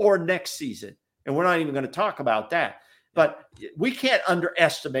season or next season. And we're not even going to talk about that. But we can't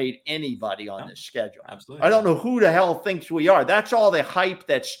underestimate anybody on this schedule. Absolutely. I don't know who the hell thinks we are. That's all the hype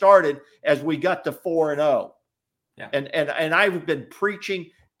that started as we got to 4-0. Yeah. And I've been preaching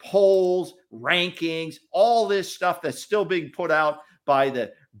polls, rankings, all this stuff that's still being put out by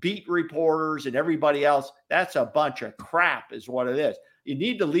the beat reporters and everybody else. That's a bunch of crap is what it is. You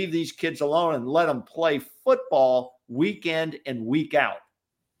need to leave these kids alone and let them play football week in and week out.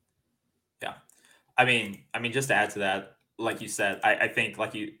 Yeah. I mean, just to add to that, like you said, I think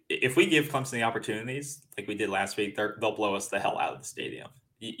if we give Clemson the opportunities like we did last week, they'll blow us the hell out of the stadium.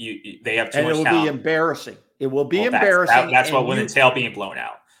 They have too much talent. And it will be embarrassing. It will be embarrassing. That's what will entail being blown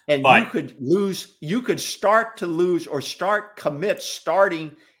out. And you could start to lose or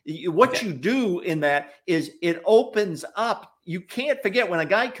starting. What you do in that is it opens up. You can't forget when a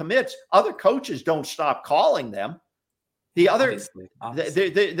guy commits, other coaches don't stop calling them. The other, obviously.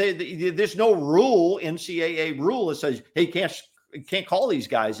 There's no rule, NCAA rule that says, hey, can't call these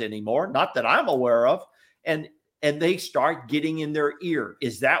guys anymore. Not that I'm aware of. And they start getting in their ear.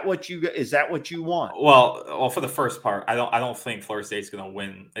 Is that what you want? Well, for the first part, I don't think Florida State's going to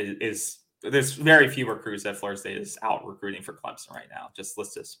win. There's very few recruits that Florida State is out recruiting for Clemson right now.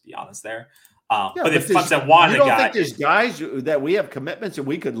 Let's just be honest there. But if Clemson wanted a guy, you don't think there's guys that we have commitments and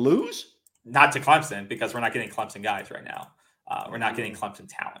we could lose? Not to Clemson, because we're not getting Clemson guys right now. We're not getting Clemson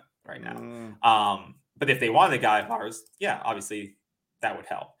talent right now. But if they wanted a guy of ours, yeah, obviously that would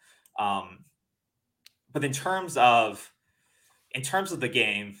help. But in terms of the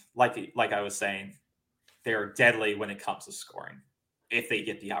game, like I was saying, they're deadly when it comes to scoring if they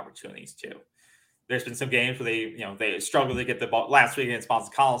get the opportunities to. There's been some games where they struggled to get the ball. Last week against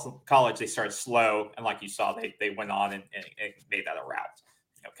Boston College, they started slow, and like you saw, they went on and made that a rout.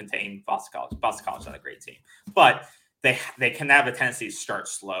 contain Boston College. Boston College is not a great team, but they can have a tendency to start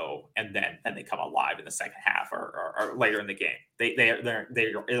slow and then they come alive in the second half or later in the game.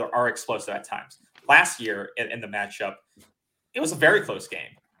 They are explosive at times. Last year in the matchup, it was a very close game.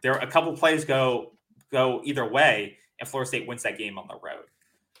 There a couple plays go either way, and Florida State wins that game on the road.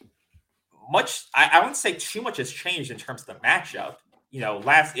 I wouldn't say too much has changed in terms of the matchup.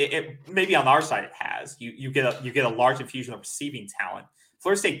 Maybe on our side it has. You get a large infusion of receiving talent.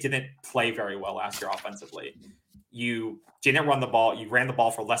 Florida State didn't play very well last year offensively. You didn't run the ball. You ran the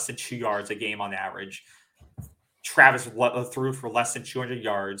ball for less than 2 yards a game on average. Travis threw for less than 200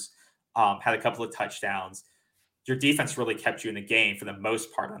 yards, had a couple of touchdowns. Your defense really kept you in the game for the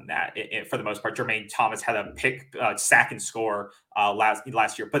most part on that. For the most part, Jermaine Thomas had a pick, sack, and score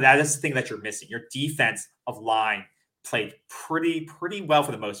last year. But that is the thing that you're missing. Your defense of line played pretty well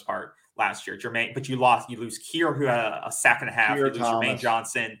for the most part last year. But you lose Keir, who had a sack and a half. You lose Jermaine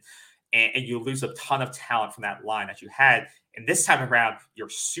Johnson. And you lose a ton of talent from that line that you had. And this time around, you're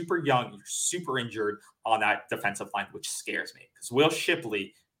super young, you're super injured on that defensive line, which scares me. Because Will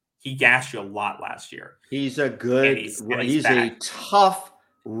Shipley, he gassed you a lot last year. He's a he's a tough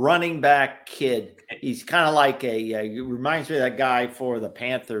running back kid. He's kind of like he reminds me of that guy for the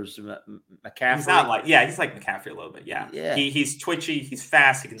Panthers, McCaffrey. He's not like, he's like McCaffrey a little bit. Yeah. He's twitchy. He's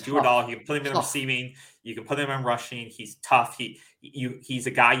fast. He can do it all. You can put him in receiving. You can put him in rushing. He's tough. He's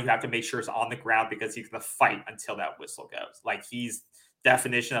a guy you have to make sure is on the ground because he's going to fight until that whistle goes. Like he's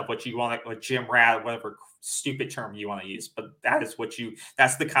definition of what you want, like Jim Rad, whatever stupid term you want to use. But that's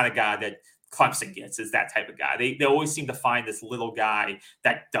the kind of guy that Clemson gets, is that type of guy. They always seem to find this little guy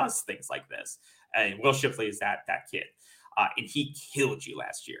that does things like this. And Will Shipley is that kid. And he killed you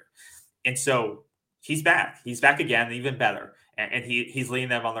last year. And so he's back. He's back again, even better. And he's leading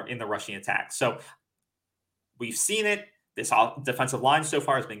them in the rushing attack. So we've seen it. This defensive line so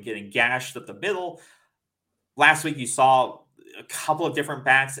far has been getting gashed up the middle. Last week, you saw a couple of different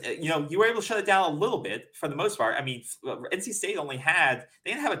backs. You were able to shut it down a little bit for the most part. I mean, NC State they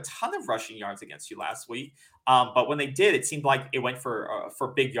didn't have a ton of rushing yards against you last week. But when they did, it seemed like it went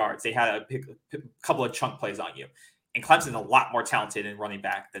for big yards. They had a couple of chunk plays on you. And Clemson's a lot more talented in running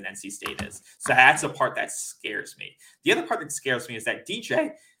back than NC State is. So that's the part that scares me. The other part that scares me is that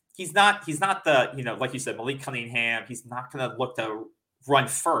DJ, he's not the, like you said, Malik Cunningham. He's not going to look to run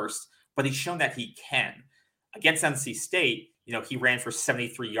first, but he's shown that he can. Against NC State, he ran for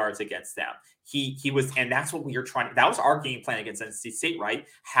 73 yards against them. He was, and that's what we were trying. That was our game plan against NC State, right?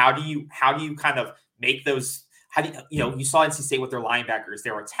 How do you kind of make those? How do you saw NC State with their linebackers?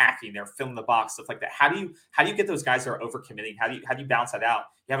 They were attacking, they're filling the box, stuff like that. How do you get those guys that are overcommitting? How do you balance that out?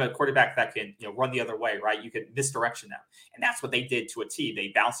 You have a quarterback that can run the other way, right? You could misdirection them, and that's what they did to a T. They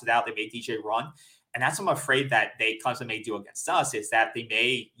balanced it out. They made DJ run, and that's what I'm afraid that Clemson may do against us, is that they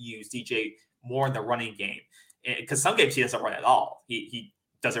may use DJ more in the running game, because some games he doesn't run at all. He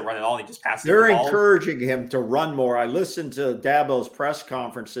doesn't run at all. He just passes. They're encouraging him to run more. I listened to Dabo's press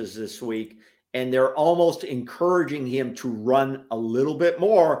conferences this week, and they're almost encouraging him to run a little bit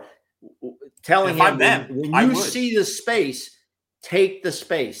more, telling him when you see the space, take the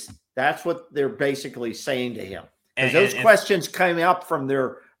space. That's what they're basically saying to him. Because those questions came up from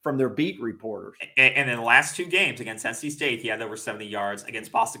their beat reporters. And in the last two games against NC State, he had over 70 yards. Against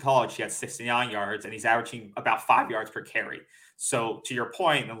Boston College, he had 69 yards, and he's averaging about 5 yards per carry. So to your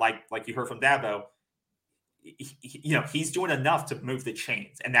point, and like you heard from Dabo, he's doing enough to move the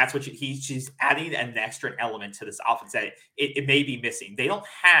chains, and that's what he's adding an extra element to this offense that it may be missing. They don't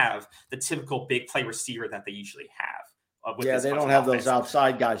have the typical big play receiver that they usually have. They don't have those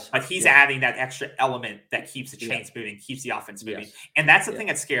outside guys. But he's adding that extra element that keeps the chains moving, keeps the offense moving. Yes. And that's the thing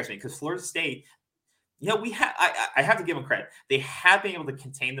that scares me, because Florida State, I have to give them credit. They have been able to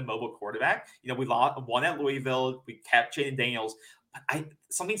contain the mobile quarterback. We lost one at Louisville. We kept Jaden Daniels. But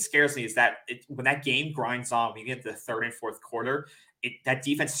something scares me is that when that game grinds on, when you get to the third and fourth quarter, that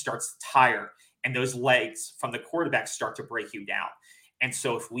defense starts to tire, and those legs from the quarterback start to break you down. And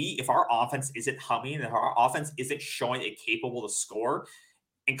so if our offense isn't humming, and our offense isn't showing it capable to score,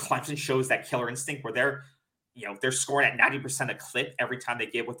 and Clemson shows that killer instinct where they're scoring at 90% a clip every time they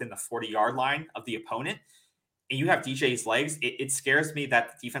get within the 40-yard line of the opponent, and you have DJ's legs, it scares me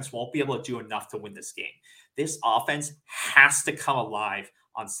that the defense won't be able to do enough to win this game. This offense has to come alive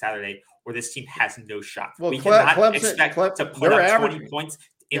on Saturday, or this team has no shot. We cannot expect to put up 20 points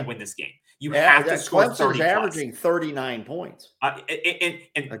and win this game. You have to score 30 plus. Averaging 39 points a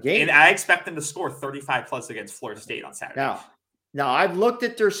game. And I expect them to score 35 plus against Florida State on Saturday. Now I've looked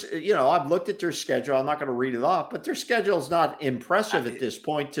at their schedule. I'm not going to read it off, but their schedule is not impressive at this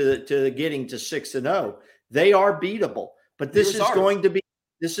point to getting to 6-0. They are beatable, but this is going to be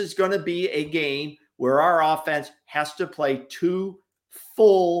This is going to be a game where our offense has to play 2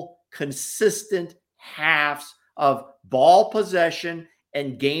 full, consistent halves of ball possession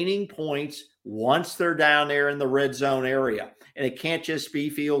and gaining points once they're down there in the red zone area. And it can't just be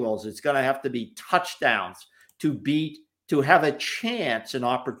field goals. It's going to have to be touchdowns to have a chance, an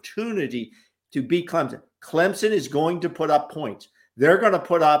opportunity to beat Clemson. Clemson is going to put up points. They're going to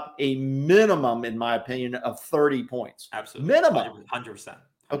put up a minimum, in my opinion, of 30 points. Absolutely. Minimum. 100%.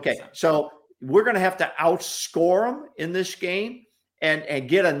 Okay. So we're going to have to outscore them in this game and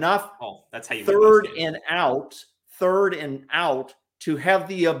get enough that's how you third and out to have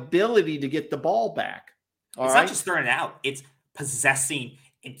the ability to get the ball back. It's not just throwing it out. It's possessing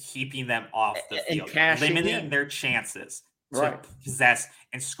and keeping them off the field, limiting their chances to possess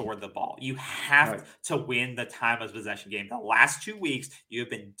and score the ball. You have to win the time of possession game. The last 2 weeks, you have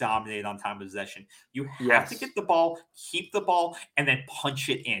been dominated on time of possession. You have to get the ball, keep the ball, and then punch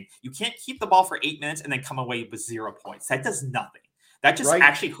it in. You can't keep the ball for 8 minutes and then come away with 0 points. That does nothing. That just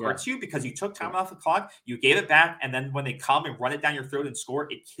actually hurts you because you took time off the clock, you gave it back, and then when they come and run it down your throat and score,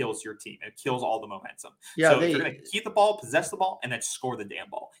 it kills your team. It kills all the momentum. Yeah, so you're going to keep the ball, possess the ball, and then score the damn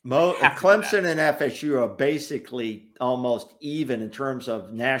ball. Clemson and FSU are basically almost even in terms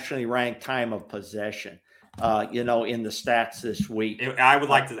of nationally ranked time of possession. In the stats this week. I would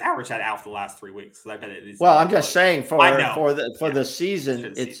like to average that out for the last 3 weeks. I bet it is. Well, I'm just saying for the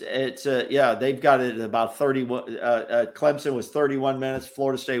season, they've got it at about 31. Clemson was 31 minutes.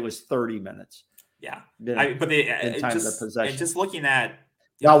 Florida State was 30 minutes. Yeah, but in time of possession. And just looking at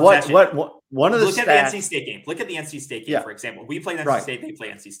now, one of the look at the NC State game. Look at the NC State game, for example. We played NC State. They play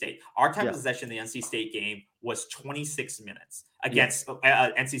NC State. Our time of possession in the NC State game was 26 minutes against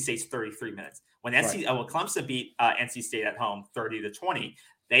NC State's 33 minutes. When Clemson beat NC State at home 30-20,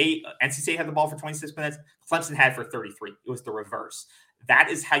 NC State had the ball for 26 minutes. Clemson had for 33. It was the reverse. That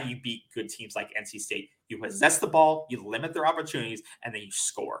is how you beat good teams like NC State. You possess the ball, you limit their opportunities, and then you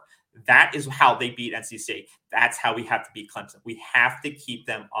score. That is how they beat NC State. That's how we have to beat Clemson. We have to keep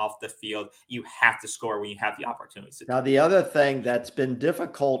them off the field. You have to score when you have the opportunities. Now, the other thing that's been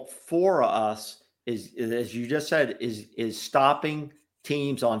difficult for us is as you just said, is stopping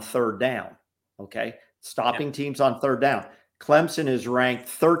teams on third down. Okay. Stopping teams on third down. Clemson is ranked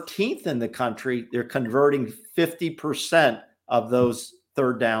 13th in the country. They're converting 50% of those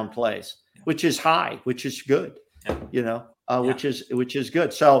third down plays, which is high, which is good, which is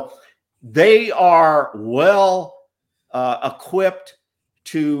good. So they are well equipped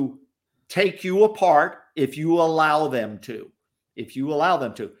to take you apart if you allow them to.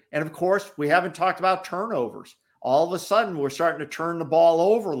 And of course, we haven't talked about turnovers. All of a sudden, we're starting to turn the ball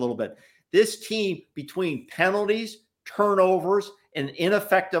over a little bit. This team, between penalties, turnovers, and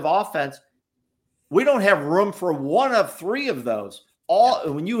ineffective offense, we don't have room for one of 3 of those.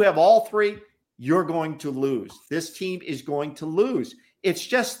 When you have all 3, you're going to lose. This team is going to lose. It's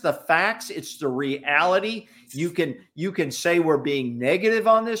just the facts. It's the reality. You can say we're being negative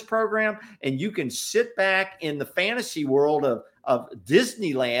on this program, and you can sit back in the fantasy world of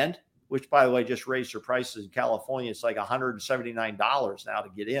Disneyland, which, by the way, just raised their prices in California. It's like $179 now to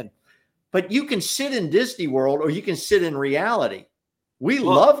get in. But you can sit in Disney World or you can sit in reality. We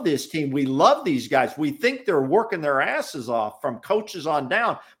love this team. We love these guys. We think they're working their asses off from coaches on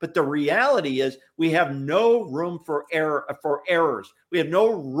down. But the reality is we have no room for errors. We have no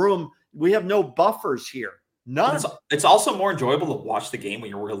room. We have no buffers here. None. It's also more enjoyable to watch the game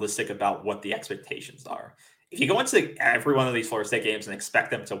when you're realistic about what the expectations are. If you go into every one of these Florida State games and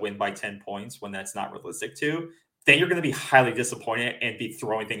expect them to win by 10 points when that's not realistic too, then you're going to be highly disappointed and be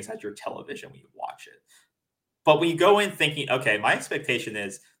throwing things at your television when you watch it. But when you go in thinking, okay, my expectation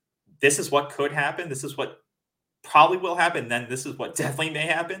is this is what could happen, this is what probably will happen, then this is what definitely may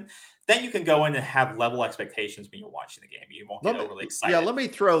happen, then you can go in and have level expectations when you're watching the game. You won't get overly excited. Yeah, let me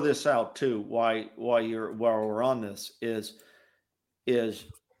throw this out too. While we're on this is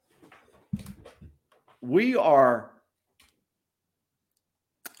we are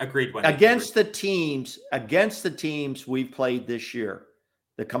agreed against the teams we've played this year.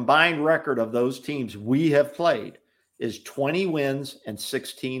 The combined record of those teams we have played is 20 wins and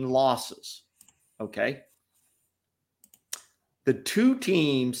 16 losses. Okay. The two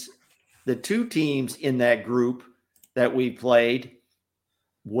teams in that group that we played,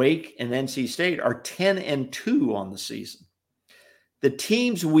 Wake and NC State, are 10-2 on the season. The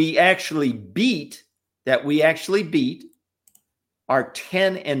teams we actually beat are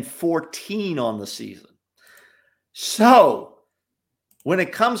 10-14 on the season. So when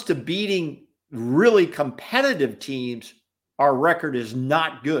it comes to beating really competitive teams, our record is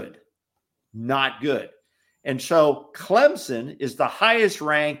not good. Not good. And so Clemson is the highest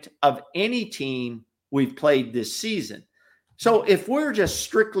ranked of any team we've played this season. So if we're just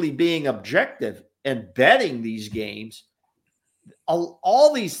strictly being objective and betting these games,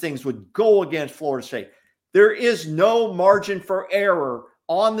 all these things would go against Florida State. There is no margin for error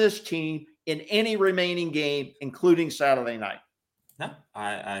on this team in any remaining game, including Saturday night. No,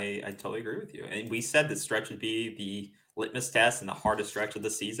 I totally agree with you. And we said this stretch would be the litmus test and the hardest stretch of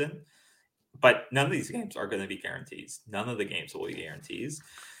the season. But none of these games are going to be guarantees. None of the games will be guarantees.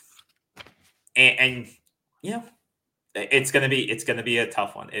 And you know, it's going to be a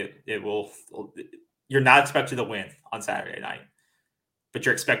tough one. It will. You're not expected to win on Saturday night, but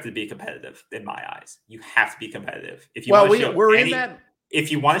you're expected to be competitive. In my eyes, you have to be competitive. If you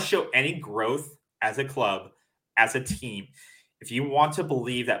if you want to show any growth as a club, as a team, if you want to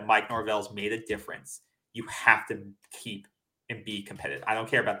believe that Mike Norvell's made a difference, you have to keep and be competitive. I don't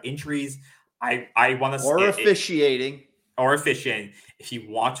care about injuries. I want to officiating. Or officiating. If you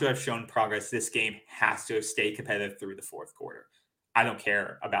want to have shown progress, this game has to stay competitive through the fourth quarter. I don't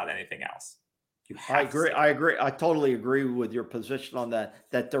care about anything else. I agree. I totally agree with your position on that.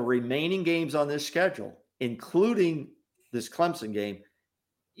 That the remaining games on this schedule, including this Clemson game,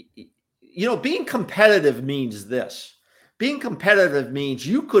 being competitive means this. Being competitive means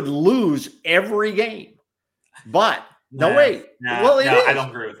you could lose every game, but I don't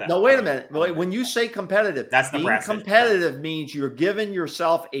agree with that. No, wait a minute. When you say competitive, being competitive means you're giving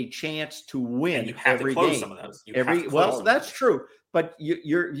yourself a chance to win and you have every to close game. Some of those. That's true. But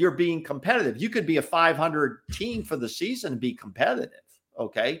you're being competitive. You could be a 500 team for the season and be competitive.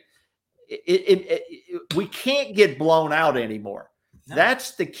 Okay, we can't get blown out anymore. No.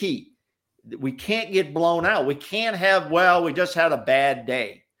 That's the key. We can't get blown out. We can't have. We just had a bad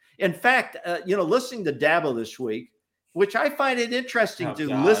day. In fact, listening to Dabo this week, which I find it interesting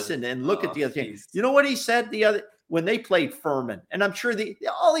to listen and look at the other team. You know what he said when they played Furman, and I'm sure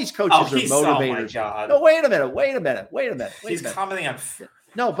all these coaches are motivators. Oh my God. No, wait a minute. He's commenting on.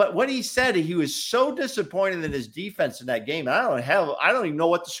 No, but what he said, he was so disappointed in his defense in that game. I don't even know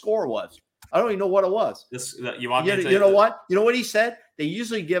what the score was. I don't even know what it was. You know what? You know what he said? They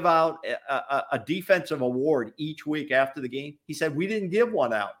usually give out a defensive award each week after the game. He said we didn't give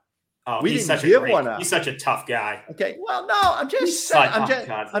one out. Oh, he's such a tough guy. Okay. Well, no, I'm just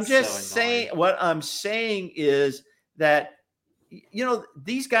saying. What I'm saying is that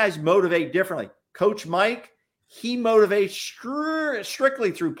these guys motivate differently. Coach Mike, he motivates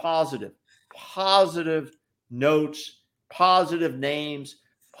strictly through positive notes, positive names,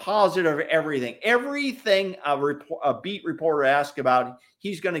 positive everything. Everything a beat reporter asks about,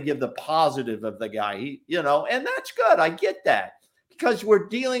 he's going to give the positive of the guy. And that's good. I get that. Because we're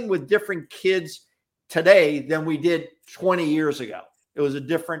dealing with different kids today than we did 20 years ago. It was a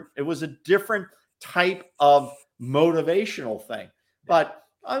different type of motivational thing. But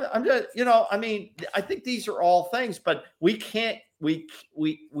I'm just, I think these are all things, but we can't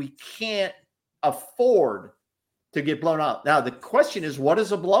afford to get blown out. Now the question is, what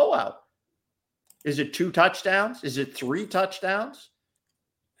is a blowout? Is it 2 touchdowns? Is it 3 touchdowns?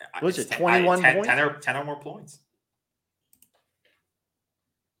 Was it 21 points? 10 or more points.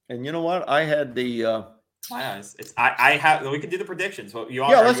 And you know what? I had the. I have. We can do the predictions.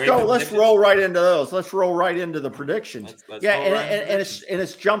 Let's go. Let's roll right into those. Let's roll right into the predictions.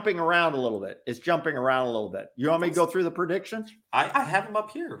 It's jumping around a little bit. You want me to go through the predictions? I have them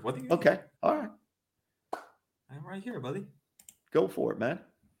up here. What do you? Okay. All right. I'm right here, buddy. Go for it, man.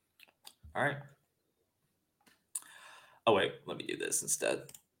 All right. Oh wait, let me do this instead.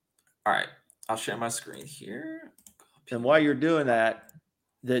 All right, I'll share my screen here. And while you're doing that.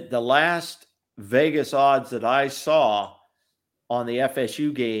 The last Vegas odds that I saw on the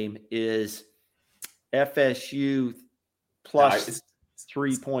FSU game is FSU plus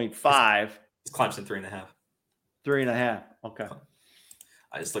 3.5. It's Clemson 3.5. 3.5. Okay.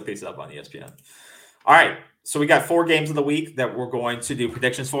 I just looked these up on ESPN. All right. So we got 4 games of the week that we're going to do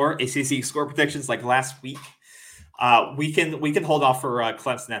predictions for. ACC score predictions like last week. We can hold off for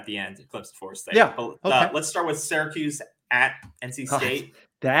Clemson at the end. Clemson Florida State. Yeah. But, okay. Let's start with Syracuse at NC State.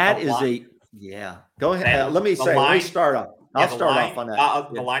 That is Go ahead. Let me start off. I'll start off on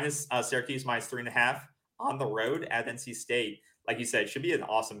that. The line is Syracuse minus 3.5 on the road at NC State. Like you said, it should be an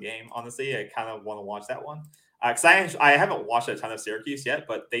awesome game. Honestly, I kind of want to watch that one because I haven't watched a ton of Syracuse yet,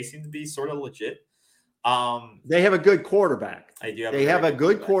 but they seem to be sort of legit. They have a good quarterback. They do. They have a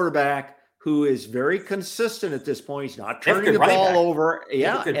good quarterback. who is very consistent at this point. He's not They have a turning good the running ball back. over. They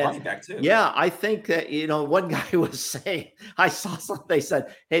have Yeah, a good and running back too. yeah, I think that, one guy was saying, I saw something, they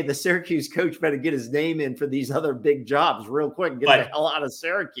said, hey, the Syracuse coach better get his name in for these other big jobs real quick and get the hell out of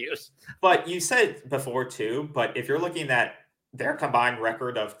Syracuse. But you said before too, but if you're looking at their combined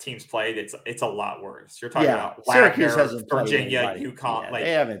record of teams played, it's a lot worse. You're talking about Syracuse Wagner, hasn't Virginia, played anybody. UConn. Yeah,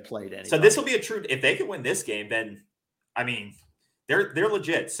 they haven't played anybody. So this will be a true. If they can win this game, then I mean, they're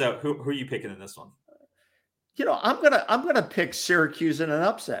legit. So who are you picking in this one? I'm gonna pick Syracuse in an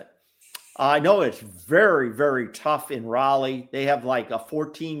upset. I know it's very, very tough in Raleigh. They have like a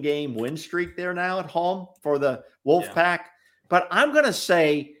 14-game win streak there now at home for the Wolfpack. But I'm going to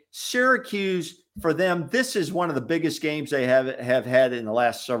say Syracuse, for them, this is one of the biggest games they have had in the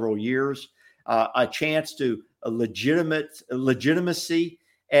last several years. A chance to legitimacy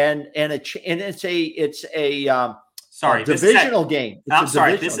and it's a divisional game. I'm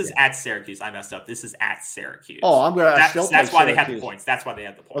sorry. This is at Syracuse. I messed up. This is at Syracuse. Oh, I'm going to That's why they had the points. That's why they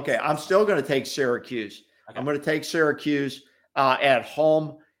had the points. Okay, I'm still going to take Syracuse. Okay. I'm going to take Syracuse at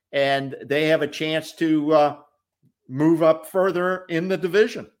home, and they have a chance to move up further in the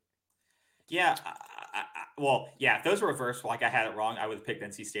division. Yeah. If those were reversed, like I had it wrong, I would have picked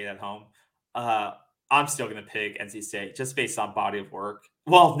NC State at home. I'm still going to pick NC State just based on body of work.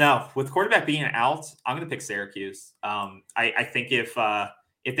 Well, no, with quarterback being out, I'm going to pick Syracuse. I think if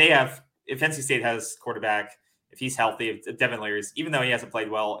NC State has quarterback, if he's healthy, if Devin Leary's, even though he hasn't played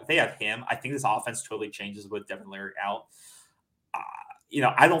well, if they have him, I think this offense totally changes with Devin Leary out.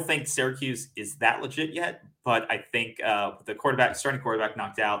 I don't think Syracuse is that legit yet, but I think the starting quarterback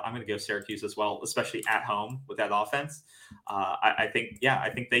knocked out. I'm going to go Syracuse as well, especially at home with that offense. I think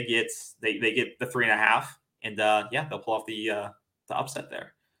they get the 3.5, and they'll pull off the upset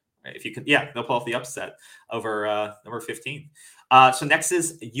there. If you could, they'll pull off the upset over number 15. So next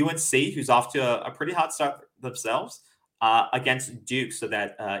is UNC, who's off to a pretty hot start themselves against Duke. So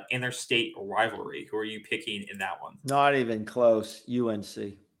that interstate rivalry. Who are you picking in that one? Not even close.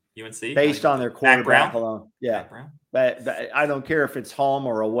 UNC. Based on their quarterback alone. Yeah. But I don't care if it's home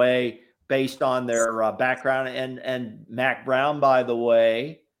or away, based on their background. And Mac Brown, by the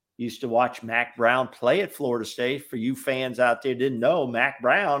way, used to watch Mac Brown play at Florida State. For you fans out there didn't know, Mac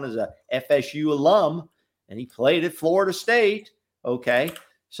Brown is a FSU alum, and he played at Florida State. Okay,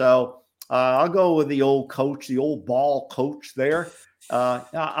 so I'll go with the old coach, the old ball coach there.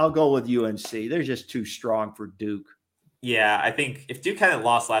 I'll go with UNC. They're just too strong for Duke. Yeah, I think if Duke hadn't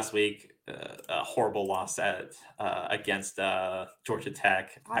lost last week, a horrible loss against Georgia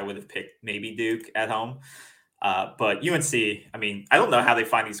Tech, I would have picked maybe Duke at home. But UNC, I mean, I don't know how they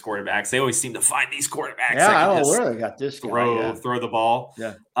find these quarterbacks. They always seem to find these quarterbacks. Yeah, I don't know where they got this guy. Throw the ball.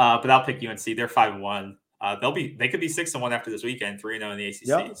 Yeah. But I'll pick UNC. They're 5-1. They could be 6-1 after this weekend, 3-0 in the ACC.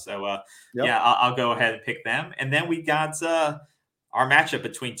 Yep. So I'll go ahead and pick them. And then we got our matchup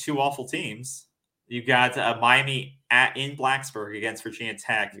between two awful teams. You got Miami in Blacksburg against Virginia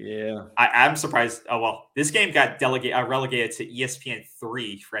Tech. Yeah, I'm surprised. Oh well, this game got relegated to ESPN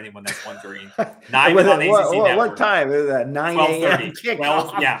 3 for anyone that's wondering. Not even on the ACC network. What time is that? 9 a.m.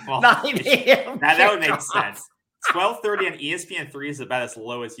 kickoff. Yeah, 9 a.m. That would make sense. 12:30 on ESPN 3 is about as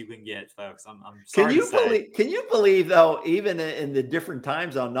low as you can get, folks. I'm sorry to say. Can you believe though? Even in the different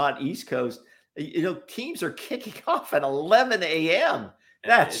time zone, not East Coast, teams are kicking off at 11 a.m.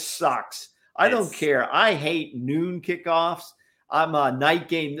 That sucks. I don't care. I hate noon kickoffs. I'm a night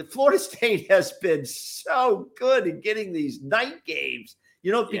game. Florida State has been so good at getting these night games,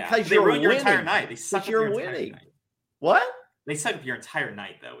 because they ruin your entire night. They suck up your winning. Night. What? They suck up your entire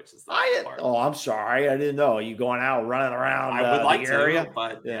night, though, which is the part. Oh, I'm sorry. I didn't know. You going out running around I would like the area?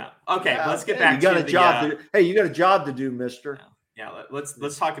 But yeah. Okay, let's get back to you got a job to do, mister. Yeah,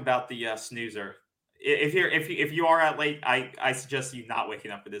 let's talk about the snoozer. If you are out late, I suggest you not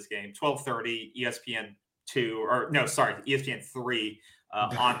waking up for this game. 12:30 ESPN 2 or no, sorry, ESPN 3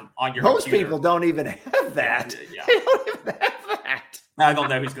 on your Most computer. people don't even have that. Yeah. They don't even have that. I don't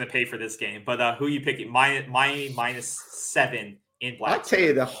know who's going to pay for this game, but who you picking? Miami -7 in Blacksburg. I'll tell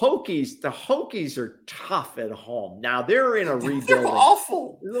you, the Hokies are tough at home. Now they're in a rebuilding. They're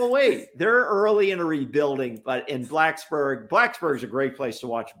awful. No, wait, they're early in a rebuilding, but in Blacksburg's a great place to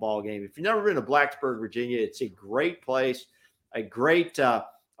watch a ball game. If you've never been to Blacksburg, Virginia, it's a great place, a great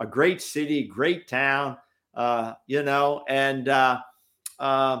city, great town, and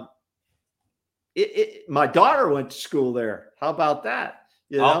my daughter went to school there. How about that?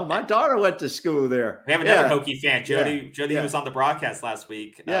 My daughter went to school there. We have another Hokie fan, Jody. Jody was on the broadcast last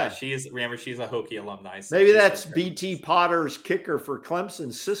week. She's a Hokie alumni. So maybe that's BT Potter's kicker for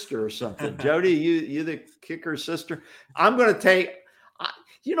Clemson's sister or something. Jody, you the kicker's sister. I'm going to take.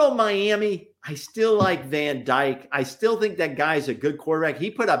 Miami, I still like Van Dyke. I still think that guy's a good quarterback. He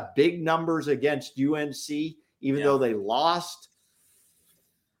put up big numbers against UNC, even though they lost.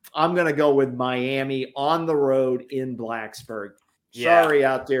 I'm going to go with Miami on the road in Blacksburg. Sorry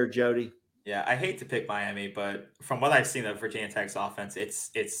out there, Jody. Yeah, I hate to pick Miami, but from what I've seen of Virginia Tech's offense,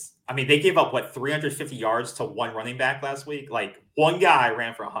 it's. I mean, they gave up 350 yards to one running back last week. Like one guy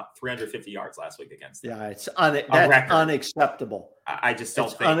ran for 350 yards last week against them. Yeah, that's unacceptable. I just don't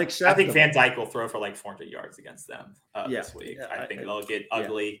think. Unacceptable. I think Van Dyke will throw for 400 yards against them this week. I think they'll get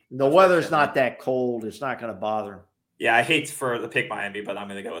ugly. The weather's not that cold. It's not going to bother them. Yeah, I hate to pick Miami, but I'm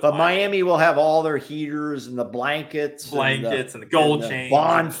going to go with But Miami will have all their heaters and the blankets and the gold chain,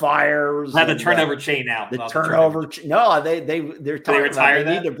 bonfires. Have the turnover chain out. The turnover. No, they're talking about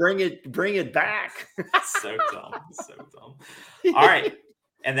they need to bring it back. So dumb. All right,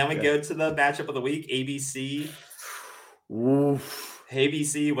 and then we go to the matchup of the week. ABC. Oof.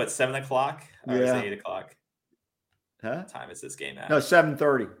 ABC. 7:00 or is it 8:00? Huh? What time is this game at? No,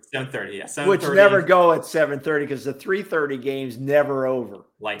 7:30. 7:30, yeah. 7:30. Which never go at 7:30 because the 3:30 game's never over.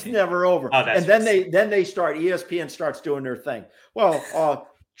 It's never over. Oh, and then they start. ESPN starts doing their thing. Well,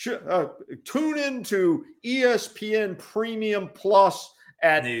 tune into ESPN Premium Plus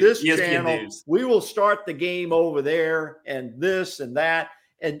at this ESPN channel. News. We will start the game over there and this and that,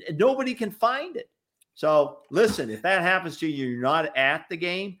 and nobody can find it. So listen, if that happens to you, you're not at the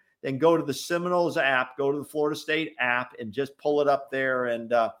game. Then go to the Seminoles app, go to the Florida State app, and just pull it up there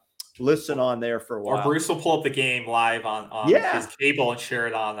and listen on there for a while. Or Bruce will pull up the game live on his cable and share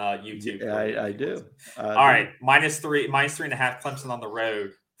it on YouTube. Yeah, I do. All right, -3.5 Clemson on the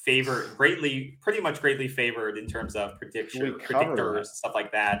road. Pretty much greatly favored in terms of predictors, stuff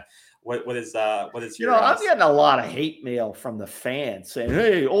like that. What is your? I'm getting a lot of hate mail from the fans saying,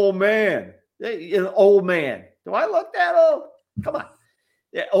 "Hey, old man, old man, do I look that old? Come on."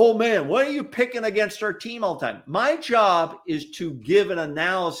 Yeah, old man, what are you picking against our team all the time? My job is to give an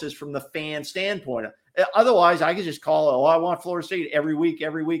analysis from the fan standpoint. Otherwise, I could just call, I want Florida State every week.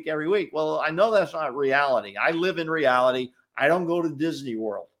 Well, I know that's not reality. I live in reality. I don't go to Disney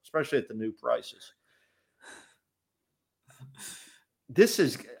World, especially at the new prices.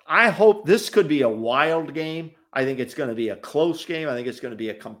 I hope this could be a wild game. I think it's going to be a close game. I think it's going to be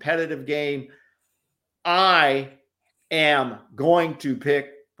a competitive game. I am going to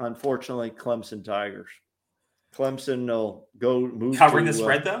pick, unfortunately, Clemson Tigers. Clemson will move covering the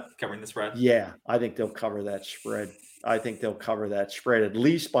spread, though. Covering the spread. Yeah, I think they'll cover that spread. At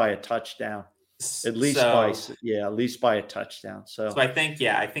least by a touchdown. At least by a touchdown. So I think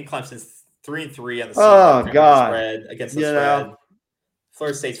Clemson's 3-3 on the season. Oh God, spread against the spread.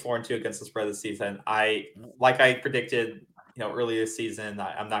 Florida State's 4-2 against the spread this season. I predicted, earlier this season.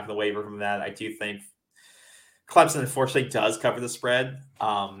 I'm not going to waver from that. I do think Clemson, unfortunately, does cover the spread.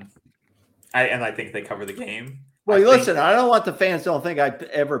 I think they cover the game. Well, listen, I don't want the fans don't think I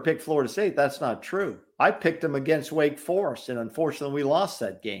ever picked Florida State. That's not true. I picked them against Wake Forest, and unfortunately, we lost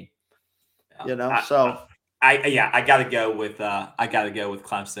that game. I gotta go with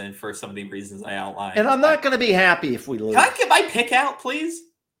Clemson for some of the reasons I outlined. And I'm not going to be happy if we lose. Can I get my pick out, please?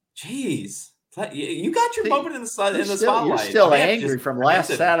 Jeez. You got your moment in the spotlight. You're still angry from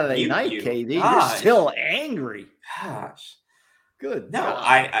last Saturday night, KD. You're still angry. Gosh. Good. No,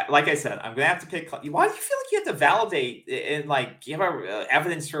 I like I said, I'm going to have to pick. Why do you feel like you have to validate and give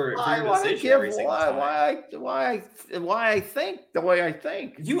evidence for your decision every single time? Why I think the way I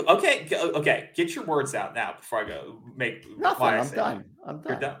think. You okay? Get your words out now before I go make nothing. I'm done.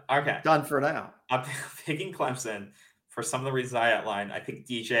 You're done. Okay. Done for now. I'm picking Clemson. For some of the reasons I outlined, I think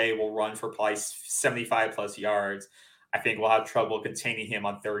DJ will run for probably 75 plus yards. I think we'll have trouble containing him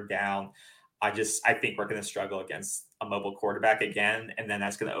on third down. I think we're going to struggle against a mobile quarterback again, and then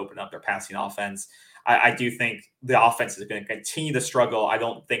that's going to open up their passing offense. I do think the offense is going to continue to struggle. I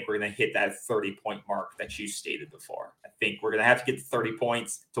don't think we're going to hit that 30-point mark that you stated before. I think we're going to have to get to 30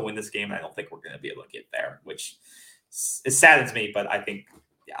 points to win this game, and I don't think we're going to be able to get there, which it saddens me, but I think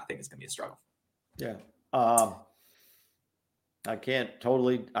it's going to be a struggle. Yeah. I can't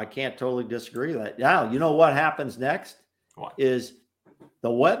totally disagree with that. Now, you know what happens next? What? Is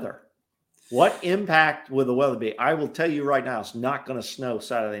the weather. What impact will the weather be? I will tell you right now, it's not going to snow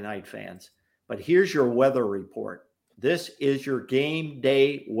Saturday night, fans. But here's your weather report. This is your game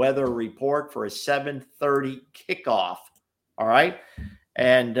day weather report for a 7:30 kickoff. All right.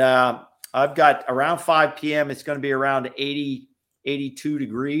 And I've got around 5 p.m. It's going to be around 82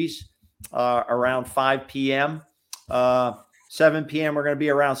 degrees around 5 p.m. 7 p.m. we're going to be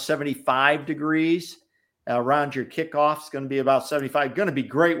around 75 degrees. Around your kickoff, it's going to be about 75. Going to be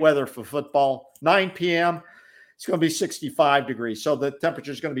great weather for football. 9 p.m., It's going to be 65 degrees. So the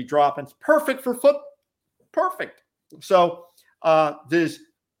temperature is going to be dropping. It's perfect for foot. Perfect. So there's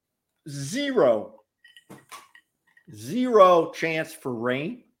zero chance for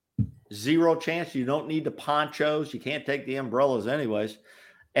rain. Zero chance. You don't need the ponchos. You can't take the umbrellas anyways.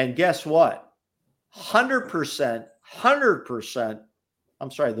 And guess what? 100%. I'm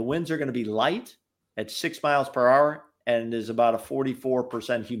sorry. The winds are going to be light at 6 miles per hour. And there's about a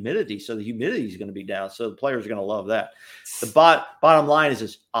 44% humidity. So the humidity is going to be down. So the players are going to love that. The bottom line is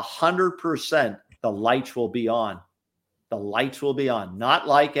this: 100% the lights will be on. The lights will be on. Not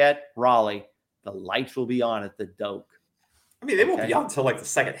like at Raleigh. The lights will be on at the Doak. I mean, they won't be on until like the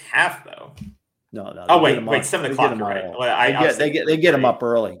second half, though. No. Oh, wait, 7 o'clock, right? Well, they get them up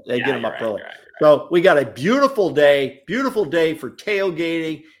early. They get them up early. Right. So we got a beautiful day for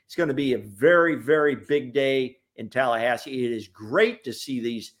tailgating. It's going to be a very, very big day in Tallahassee. It is great to see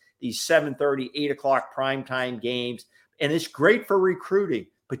these 7:30, 8 o'clock primetime games, and it's great for recruiting.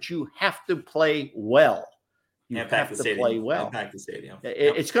 But you have to play well. You have to play well. Pack the stadium.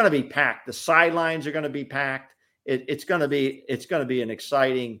 It's going to be packed. The sidelines are going to be packed. It's going to be an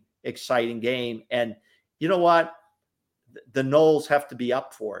exciting game. And you know what? The Noles have to be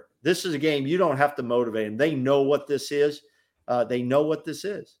up for it. This is a game you don't have to motivate them. They know what this is.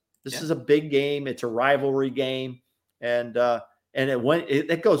 This is a big game. It's a rivalry game, and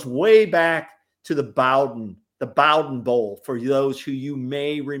it goes way back to the Bowden Bowl. For those who you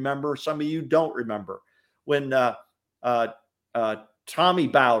may remember, some of you don't remember, when Tommy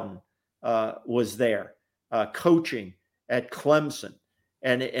Bowden was there coaching at Clemson,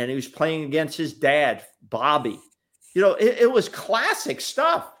 and he was playing against his dad, Bobby. You know, it was classic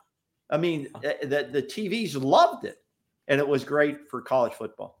stuff. I mean, the TVs loved it, and it was great for college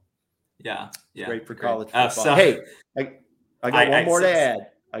football. Yeah. Great for college football. Hey, I got one more to add.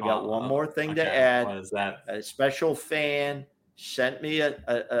 I got one more thing to add. What is that? A special fan sent me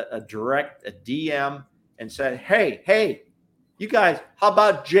a DM and said, hey, you guys, how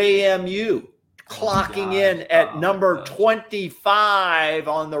about JMU clocking in at number 25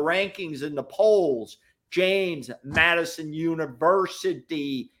 on the rankings in the polls? James Madison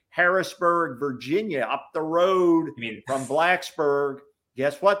University, Harrisburg, Virginia, up the road from Blacksburg.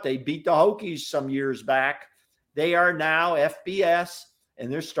 Guess what? They beat the Hokies some years back. They are now FBS,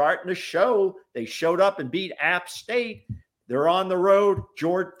 and they're starting to show. They showed up and beat App State. They're on the road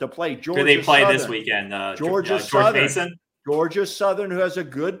to play Georgia. Who they play Southern this weekend? Georgia Southern. Mason? Georgia Southern, who has a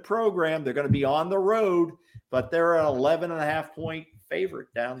good program. They're going to be on the road, but they're an 11.5-point favorite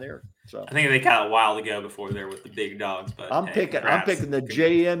down there. So I think they got a while to go before they're with the big dogs. But I'm picking the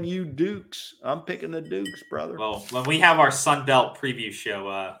JMU Dukes. I'm picking the Dukes, brother. Well, when we have our Sun Belt preview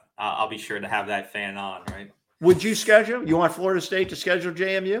show, I'll be sure to have that fan on. Right? Would you schedule? You want Florida State to schedule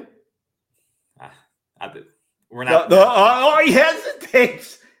JMU? We're not. He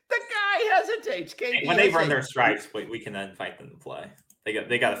hesitates. The guy hesitates. When they run their stripes, we can invite them to play.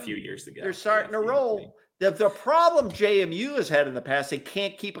 They got a few years to go. They're starting to roll. The problem JMU has had in the past, they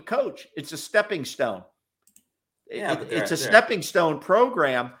can't keep a coach. It's a stepping stone. It's a stepping stone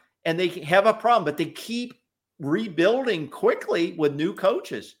program, and they have a problem, but they keep rebuilding quickly with new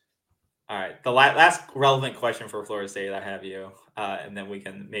coaches. All right. The last relevant question for Florida State, I have you, and then we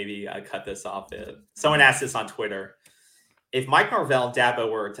can maybe cut this off. Someone asked this on Twitter. If Mike Norvell and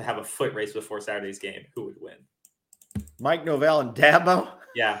Dabo were to have a foot race before Saturday's game, who would win? Mike Norvell and Dabo?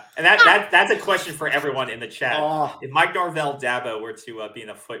 Yeah, and that's a question for everyone in the chat. If Mike Norvell and Dabo were to be in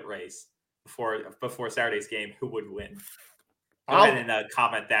a foot race before Saturday's game, who would win? Go ahead and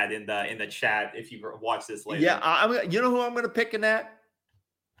comment that in the chat if you watch this later. Yeah, you know who I'm going to pick in that?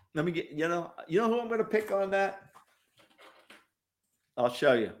 Let me get you know who I'm going to pick on that? I'll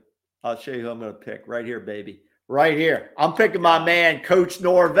show you. I'll show you who I'm going to pick right here, baby. Right here. I'm picking my man, Coach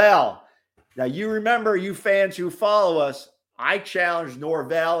Norvell. Now, you remember, you fans who follow us, I challenged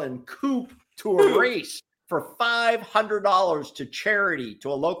Norvell and Coop to a race for $500 to charity, to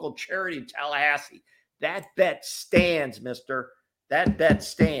a local charity in Tallahassee. That bet stands, mister. That bet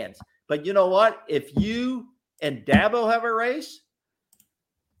stands. But you know what? If you and Dabo have a race,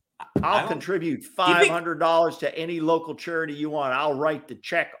 I'll contribute $500 to any local charity you want. I'll write the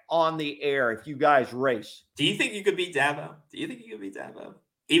check on the air if you guys race. Do you think you could beat Dabo?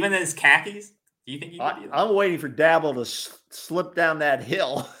 Even in his khakis? Do you think you could beat him? I'm waiting for Dabo to slip down that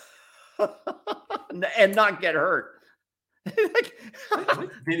hill and not get hurt.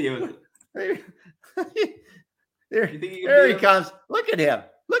 What video is it? There he comes. Look at him.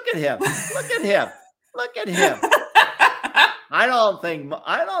 I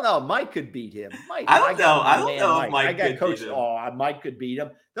don't know. Mike could beat him. I don't know if Mike could beat him. Mike could beat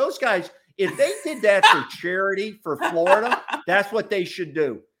him. Those guys, If they did that for charity for Florida, that's what they should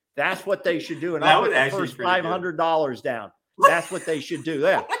do. That's what they should do. And I'll put the first $500 down. That's what they should do.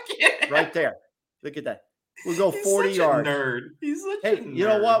 There, right there. Look at that. We'll go 40 yards. Nerd. He's such a nerd. You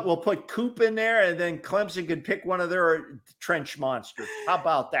know what? We'll put Coop in there, and then Clemson could pick one of their trench monsters. How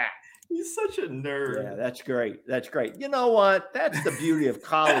about that? He's such a nerd. Yeah, that's great. That's great. You know what? That's the beauty of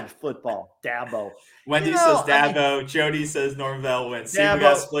college football. Dabo. Wendy says Dabo. Jody says Norvell wins. See, we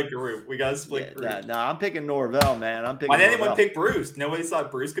got to split group. No, I'm picking Norvell, man. Why did anyone pick Bruce? Nobody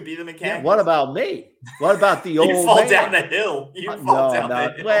thought Bruce could beat the Mechanics. Yeah, what about me? What about the old You fall down the hill. You fall down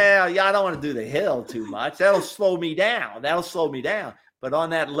the hill. Well, yeah, I don't want to do the hill too much. That'll slow me down. But on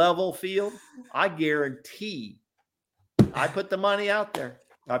that level field, I guarantee I put the money out there.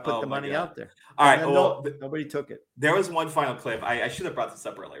 Out there. All right. Well, nobody took it. There was one final clip. I should have brought this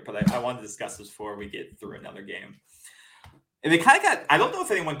up earlier, but I wanted to discuss this before we get through another game. And they kind of got. I don't know if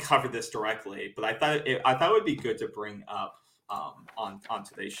anyone covered this directly, but I thought it would be good to bring up on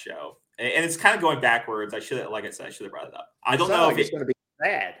today's show. And it's kind of going backwards. I should have brought it up. I don't know if it's going to be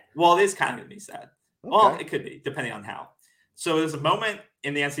sad. Well, it is kind of going to be sad. Okay. Well, it could be depending on how. So there's a moment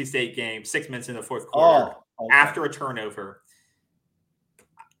in the NC State game, 6 minutes in the fourth quarter, after a turnover.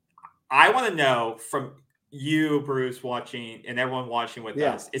 I want to know from you, Bruce, watching, and everyone watching with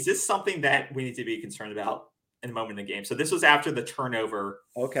us, is this something that we need to be concerned about in a moment in the game? So this was after the turnover.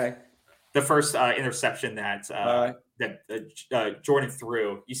 Okay. The first interception that Jordan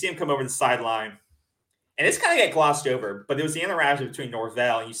threw. You see him come over the sideline, and it's kind of get glossed over, but there was the interaction between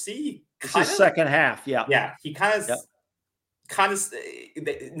Norvell, and you see this is second half. Yeah. Yeah. He kind of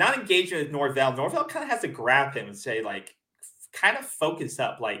not engaging with Norvell. Norvell kind of has to grab him and say, like, kind of focus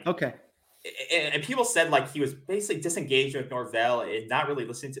up, like, okay. And people said, like, he was basically disengaged with Norvell and not really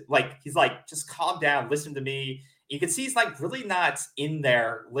listening to, like, he's like, just calm down, listen to me. You can see he's like really not in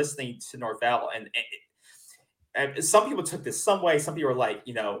there listening to Norvell. And some people took this some way. Some people were like,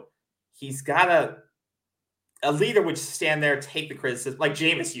 he's got a leader would stand there, take the criticism, like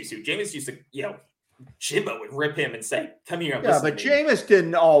Jameis used to. Jameis used to, Jimbo would rip him and say, "Come here." Yeah, but Jameis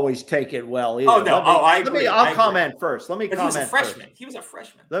didn't always take it well either. Oh no! I agree. I'll comment first. Let me comment. He was a freshman. He was a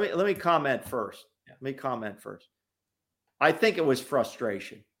freshman. Let me comment first. Yeah. Let me comment first. I think it was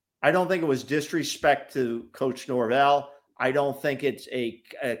frustration. I don't think it was disrespect to Coach Norvell. I don't think it's a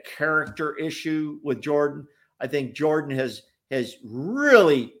character issue with Jordan. I think Jordan has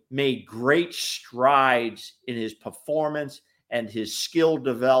really made great strides in his performance and his skill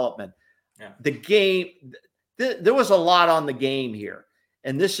development. Yeah. The game, there was a lot on the game here,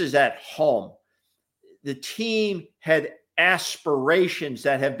 and this is at home. The team had aspirations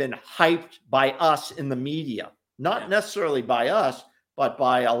that have been hyped by us in the media, not necessarily by us, but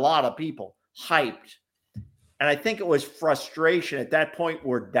by a lot of people, hyped. And I think it was frustration. At that point,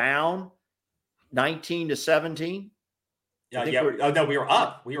 we're down 19-17. Yeah. No, we were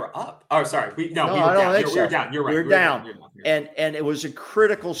up. Oh, sorry. We were down. We were down. You're right. We were down. And it was a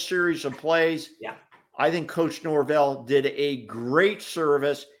critical series of plays. Yeah. I think Coach Norvell did a great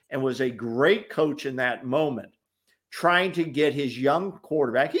service and was a great coach in that moment, trying to get his young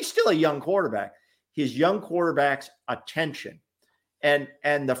quarterback. He's still a young quarterback. His young quarterback's attention, and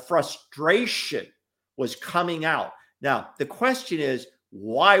the frustration was coming out. Now, the question is,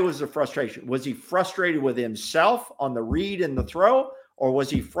 why was the frustration? Was he frustrated with himself on the read and the throw, or was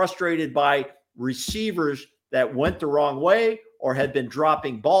he frustrated by receivers that went the wrong way or had been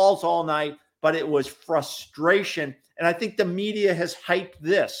dropping balls all night? But it was frustration. And I think the media has hyped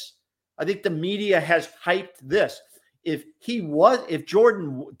this. If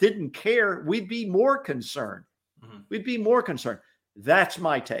Jordan didn't care, we'd be more concerned. Mm-hmm. That's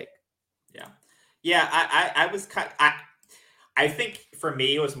my take. Yeah. Yeah. I think for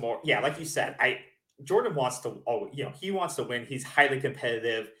me, it was more, like you said, Jordan wants to, he wants to win. He's highly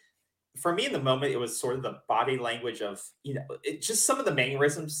competitive. For me in the moment, it was sort of the body language of, just some of the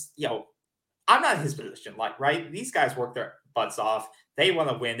mannerisms, I'm not in his position, right? These guys work their butts off. They want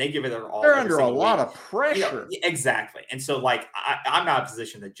to win. They give it their all. They're under a lot of pressure. Exactly. And so, I'm not in a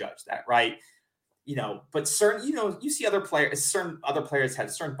position to judge that, right? But certain, you see certain other players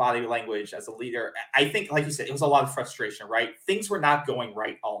have certain body language as a leader. I think, like you said, it was a lot of frustration, right? Things were not going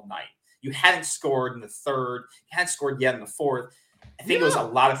right all night. You hadn't scored in the third. You hadn't scored yet in the fourth. I think it was a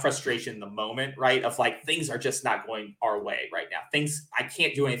lot of frustration in the moment, right? Of things are just not going our way right now. I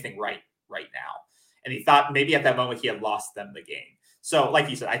can't do anything right now. And he thought maybe at that moment he had lost them the game. So, like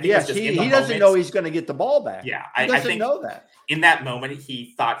you said, I think it's just he doesn't know he's going to get the ball back. Yeah, he doesn't know that. In that moment,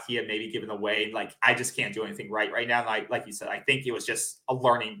 he thought he had maybe given away. I just can't do anything right now. And like you said, I think it was just a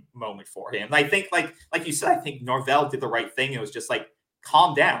learning moment for him. And I think, like you said, I think Norvell did the right thing. It was just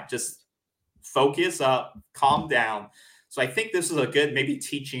calm down, just focus up, calm down. So I think this is a good maybe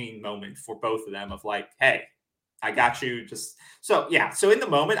teaching moment for both of them of like, hey, I got you. Just so So in the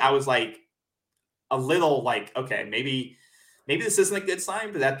moment, I was like a little like, okay, maybe this isn't a good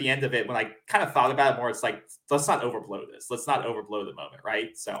sign. But at the end of it, when I kind of thought about it more, it's like, let's not overblow this. Let's not overblow the moment,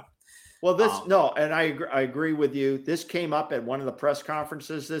 right? So well, and I agree with you. This came up at one of the press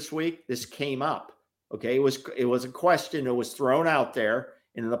conferences this week. This came up. Okay, it was a question that was thrown out there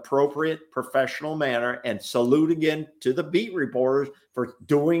in an appropriate professional manner, and salute again to the beat reporters for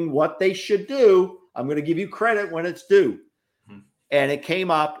doing what they should do. I'm going to give you credit when it's due. Mm-hmm. And it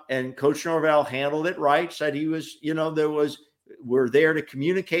came up, and Coach Norvell handled it right, said he was, we're there to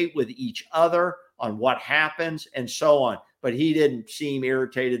communicate with each other on what happens and so on. But he didn't seem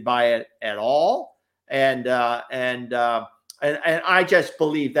irritated by it at all. And I just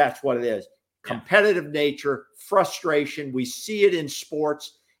believe that's what it is. Competitive nature, frustration. We see it in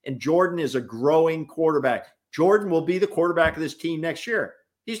sports, and Jordan is a growing quarterback. Jordan will be the quarterback of this team next year.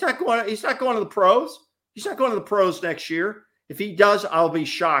 He's not going to the pros. He's not going to the pros next year. If he does, I'll be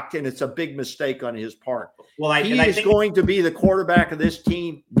shocked, and it's a big mistake on his part. Well, he is going to be the quarterback of this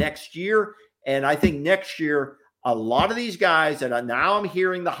team next year, and I think next year a lot of these guys that now I'm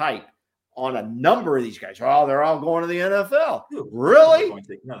hearing the hype on a number of these guys. Oh, they're all going to the NFL. Really?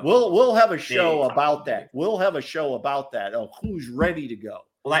 We'll have a show about that. We'll have a show about that. Oh, who's ready to go?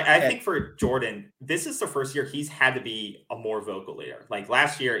 Well, I think for Jordan, this is the first year he's had to be a more vocal leader. Like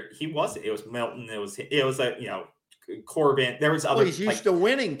last year, it was Milton. It was Corbin. There was other. Well, he's used to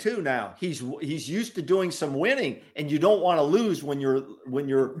winning too. Now he's used to doing some winning, and you don't want to lose when you're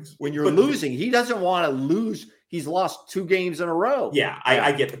losing. He doesn't want to lose. He's lost 2 games in a row. Yeah,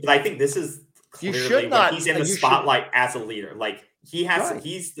 I get it, but I think this is clearly you should not. He's in the spotlight as a leader. Like he has. Right.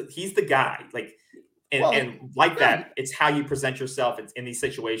 He's the guy. Like. And like that, it's how you present yourself in these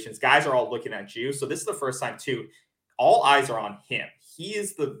situations. Guys are all looking at you. So this is the first time too. All eyes are on him.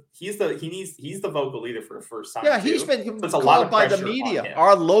 He's the vocal leader for the first time. Yeah, he's been called by the media,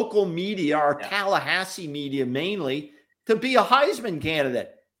 our local media, our Tallahassee media mainly, to be a Heisman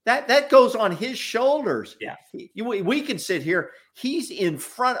candidate. That goes on his shoulders. Yeah, we can sit here. He's in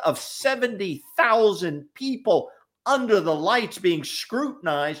front of 70,000 people under the lights, being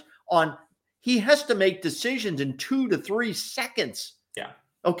scrutinized on. He has to make decisions in 2 to 3 seconds. Yeah.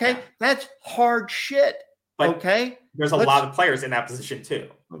 Okay. Yeah. That's hard shit. But okay. There's a lot of players in that position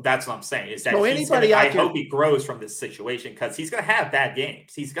too. That's what I'm saying. Is that I hope he grows from this situation, because he's going to have bad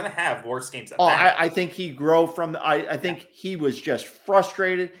games. He's going to have worse games. I think he grow from. I think he was just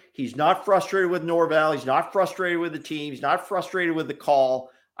frustrated. He's not frustrated with Norvell. He's not frustrated with the team. He's not frustrated with the call.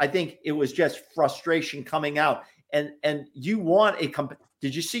 I think it was just frustration coming out. And you want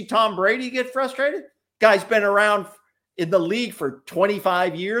Did you see Tom Brady get frustrated? Guy's been around in the league for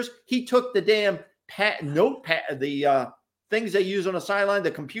 25 years. He took the damn notepad, the things they use on the sideline, the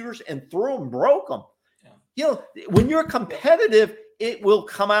computers, and threw them, broke them. Yeah. When you're competitive, it will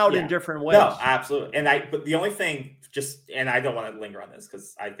come out in different ways. No, absolutely. But the only thing, and I don't want to linger on this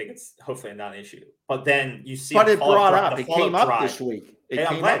because I think it's hopefully a non-issue. But then you see, but it brought up. It came up this week.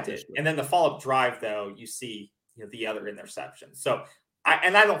 And then the follow-up drive, though, you see the other interception. So.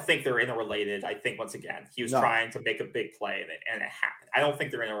 I don't think they're interrelated. I think, once again, he was trying to make a big play, and it happened. I don't think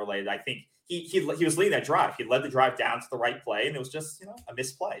they're interrelated. I think he was leading that drive. He led the drive down to the right play, and it was just a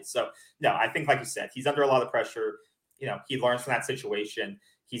misplay. So no, I think, like you said, he's under a lot of pressure. He learns from that situation.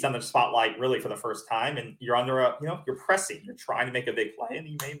 He's under the spotlight really for the first time, and you're under you're pressing. You're trying to make a big play, and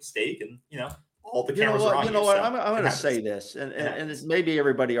you made a mistake, and all the cameras are on you. You know what? I'm going to say this, and it's, maybe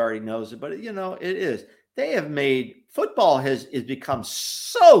everybody already knows it, but it is. They have made football has become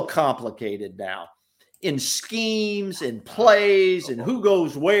so complicated now in schemes and plays and who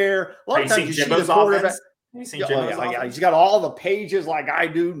goes where. A lot of times you see the quarterback. He's got all the pages like I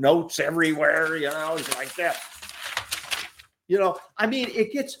do, notes everywhere. He's like that. I mean,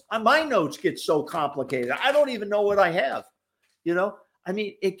 my notes get so complicated. I don't even know what I have. I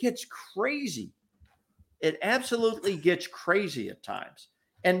mean, it gets crazy. It absolutely gets crazy at times.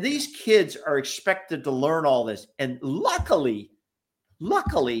 And these kids are expected to learn all this. And luckily,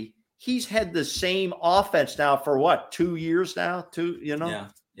 he's had the same offense now for what, 2 years now?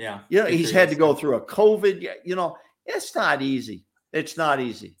 Yeah. He's had to go through a COVID. It's not easy. It's not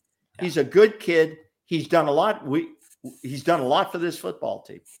easy. Yeah. He's a good kid. He's done a lot. He's done a lot for this football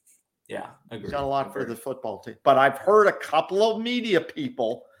team. Yeah, agreed. He's done a lot for the football team. But I've heard a couple of media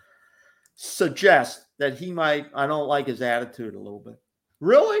people suggest that he might. I don't like his attitude a little bit.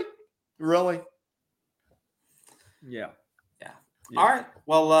 Really? Yeah. All right.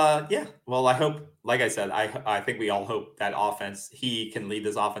 Well, yeah. Well, I hope, like I said, I think we all hope that offense, he can lead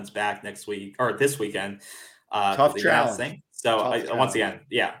this offense back next week or this weekend. Tough challenge. So once again,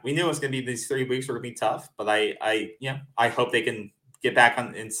 yeah, we knew it was going to be these 3 weeks were going to be tough, but I hope they can get back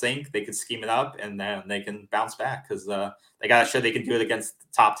in sync. They can scheme it up and then they can bounce back because they got to show they can do it against the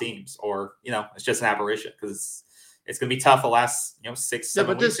top teams, or it's just an aberration because it's going to be tough the last 6, 7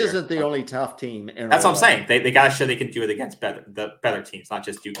 but this weeks isn't the only tough team. That's what I'm saying. They got to show they can do it against the better teams, not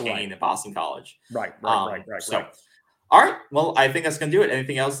just Duquesne and Boston College. Right. So, all right. Well, I think that's going to do it.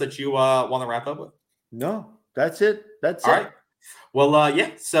 Anything else that you want to wrap up with? No, that's it. That's all it. Right. Well,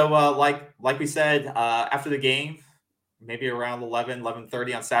 yeah. So, like we said, after the game, maybe around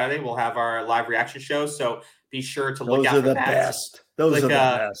 11:30 on Saturday, we'll have our live reaction show. So be sure to look out for that. Those are the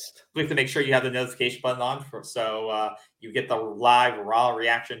best. We have to make sure you have the notification button on so you get the live raw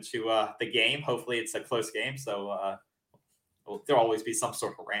reaction to the game. Hopefully, it's a close game, so there'll always be some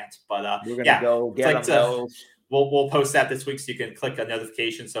sort of rant. But we're gonna go get those. We'll post that this week, so you can click a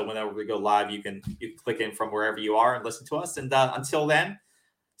notification. So whenever we go live, you can click in from wherever you are and listen to us. And until then,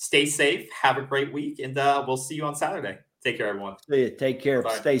 stay safe. Have a great week, and we'll see you on Saturday. Take care, everyone. Take care.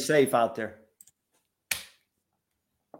 Bye. Stay safe out there.